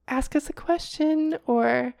ask us a question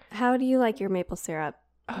or... How do you like your maple syrup?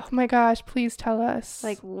 Oh my gosh, please tell us.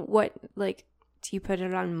 Like what, like, do you put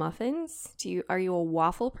it on muffins? Are you a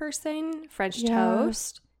waffle person? French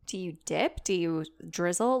toast? Do you dip? Do you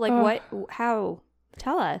drizzle? Like how?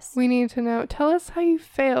 Tell us. We need to know. Tell us how you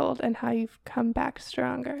failed and how you've come back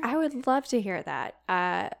stronger. I would love to hear that.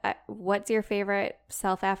 What's your favorite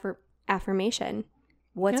self-affirmation?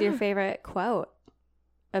 What's your favorite quote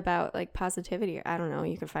about like positivity? I don't know.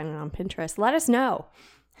 You can find it on Pinterest. Let us know.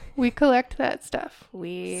 We collect that stuff.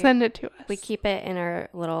 Send it to us. We keep it in our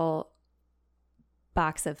little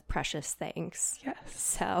box of precious things. Yes.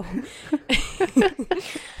 So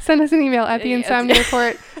send us an email at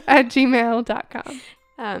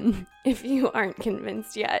theinsomniareport@gmail.com. If you aren't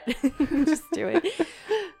convinced yet, just do it.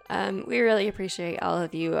 We really appreciate all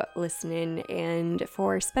of you listening and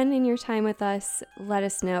for spending your time with us. Let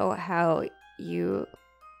us know how you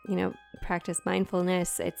practice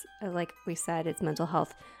mindfulness. It's like we said, it's Mental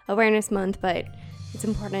Health Awareness Month, but it's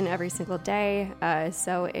important every single day.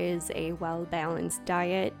 So is a well-balanced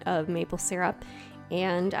diet of maple syrup.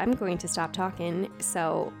 And I'm going to stop talking.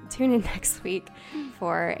 So tune in next week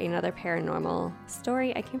for another paranormal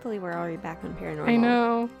story. I can't believe we're already back on paranormal. I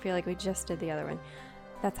know. I feel like we just did the other one.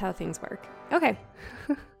 That's how things work. Okay.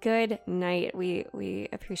 Good night. We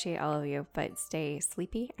appreciate all of you, but stay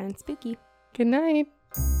sleepy and spooky. Good night.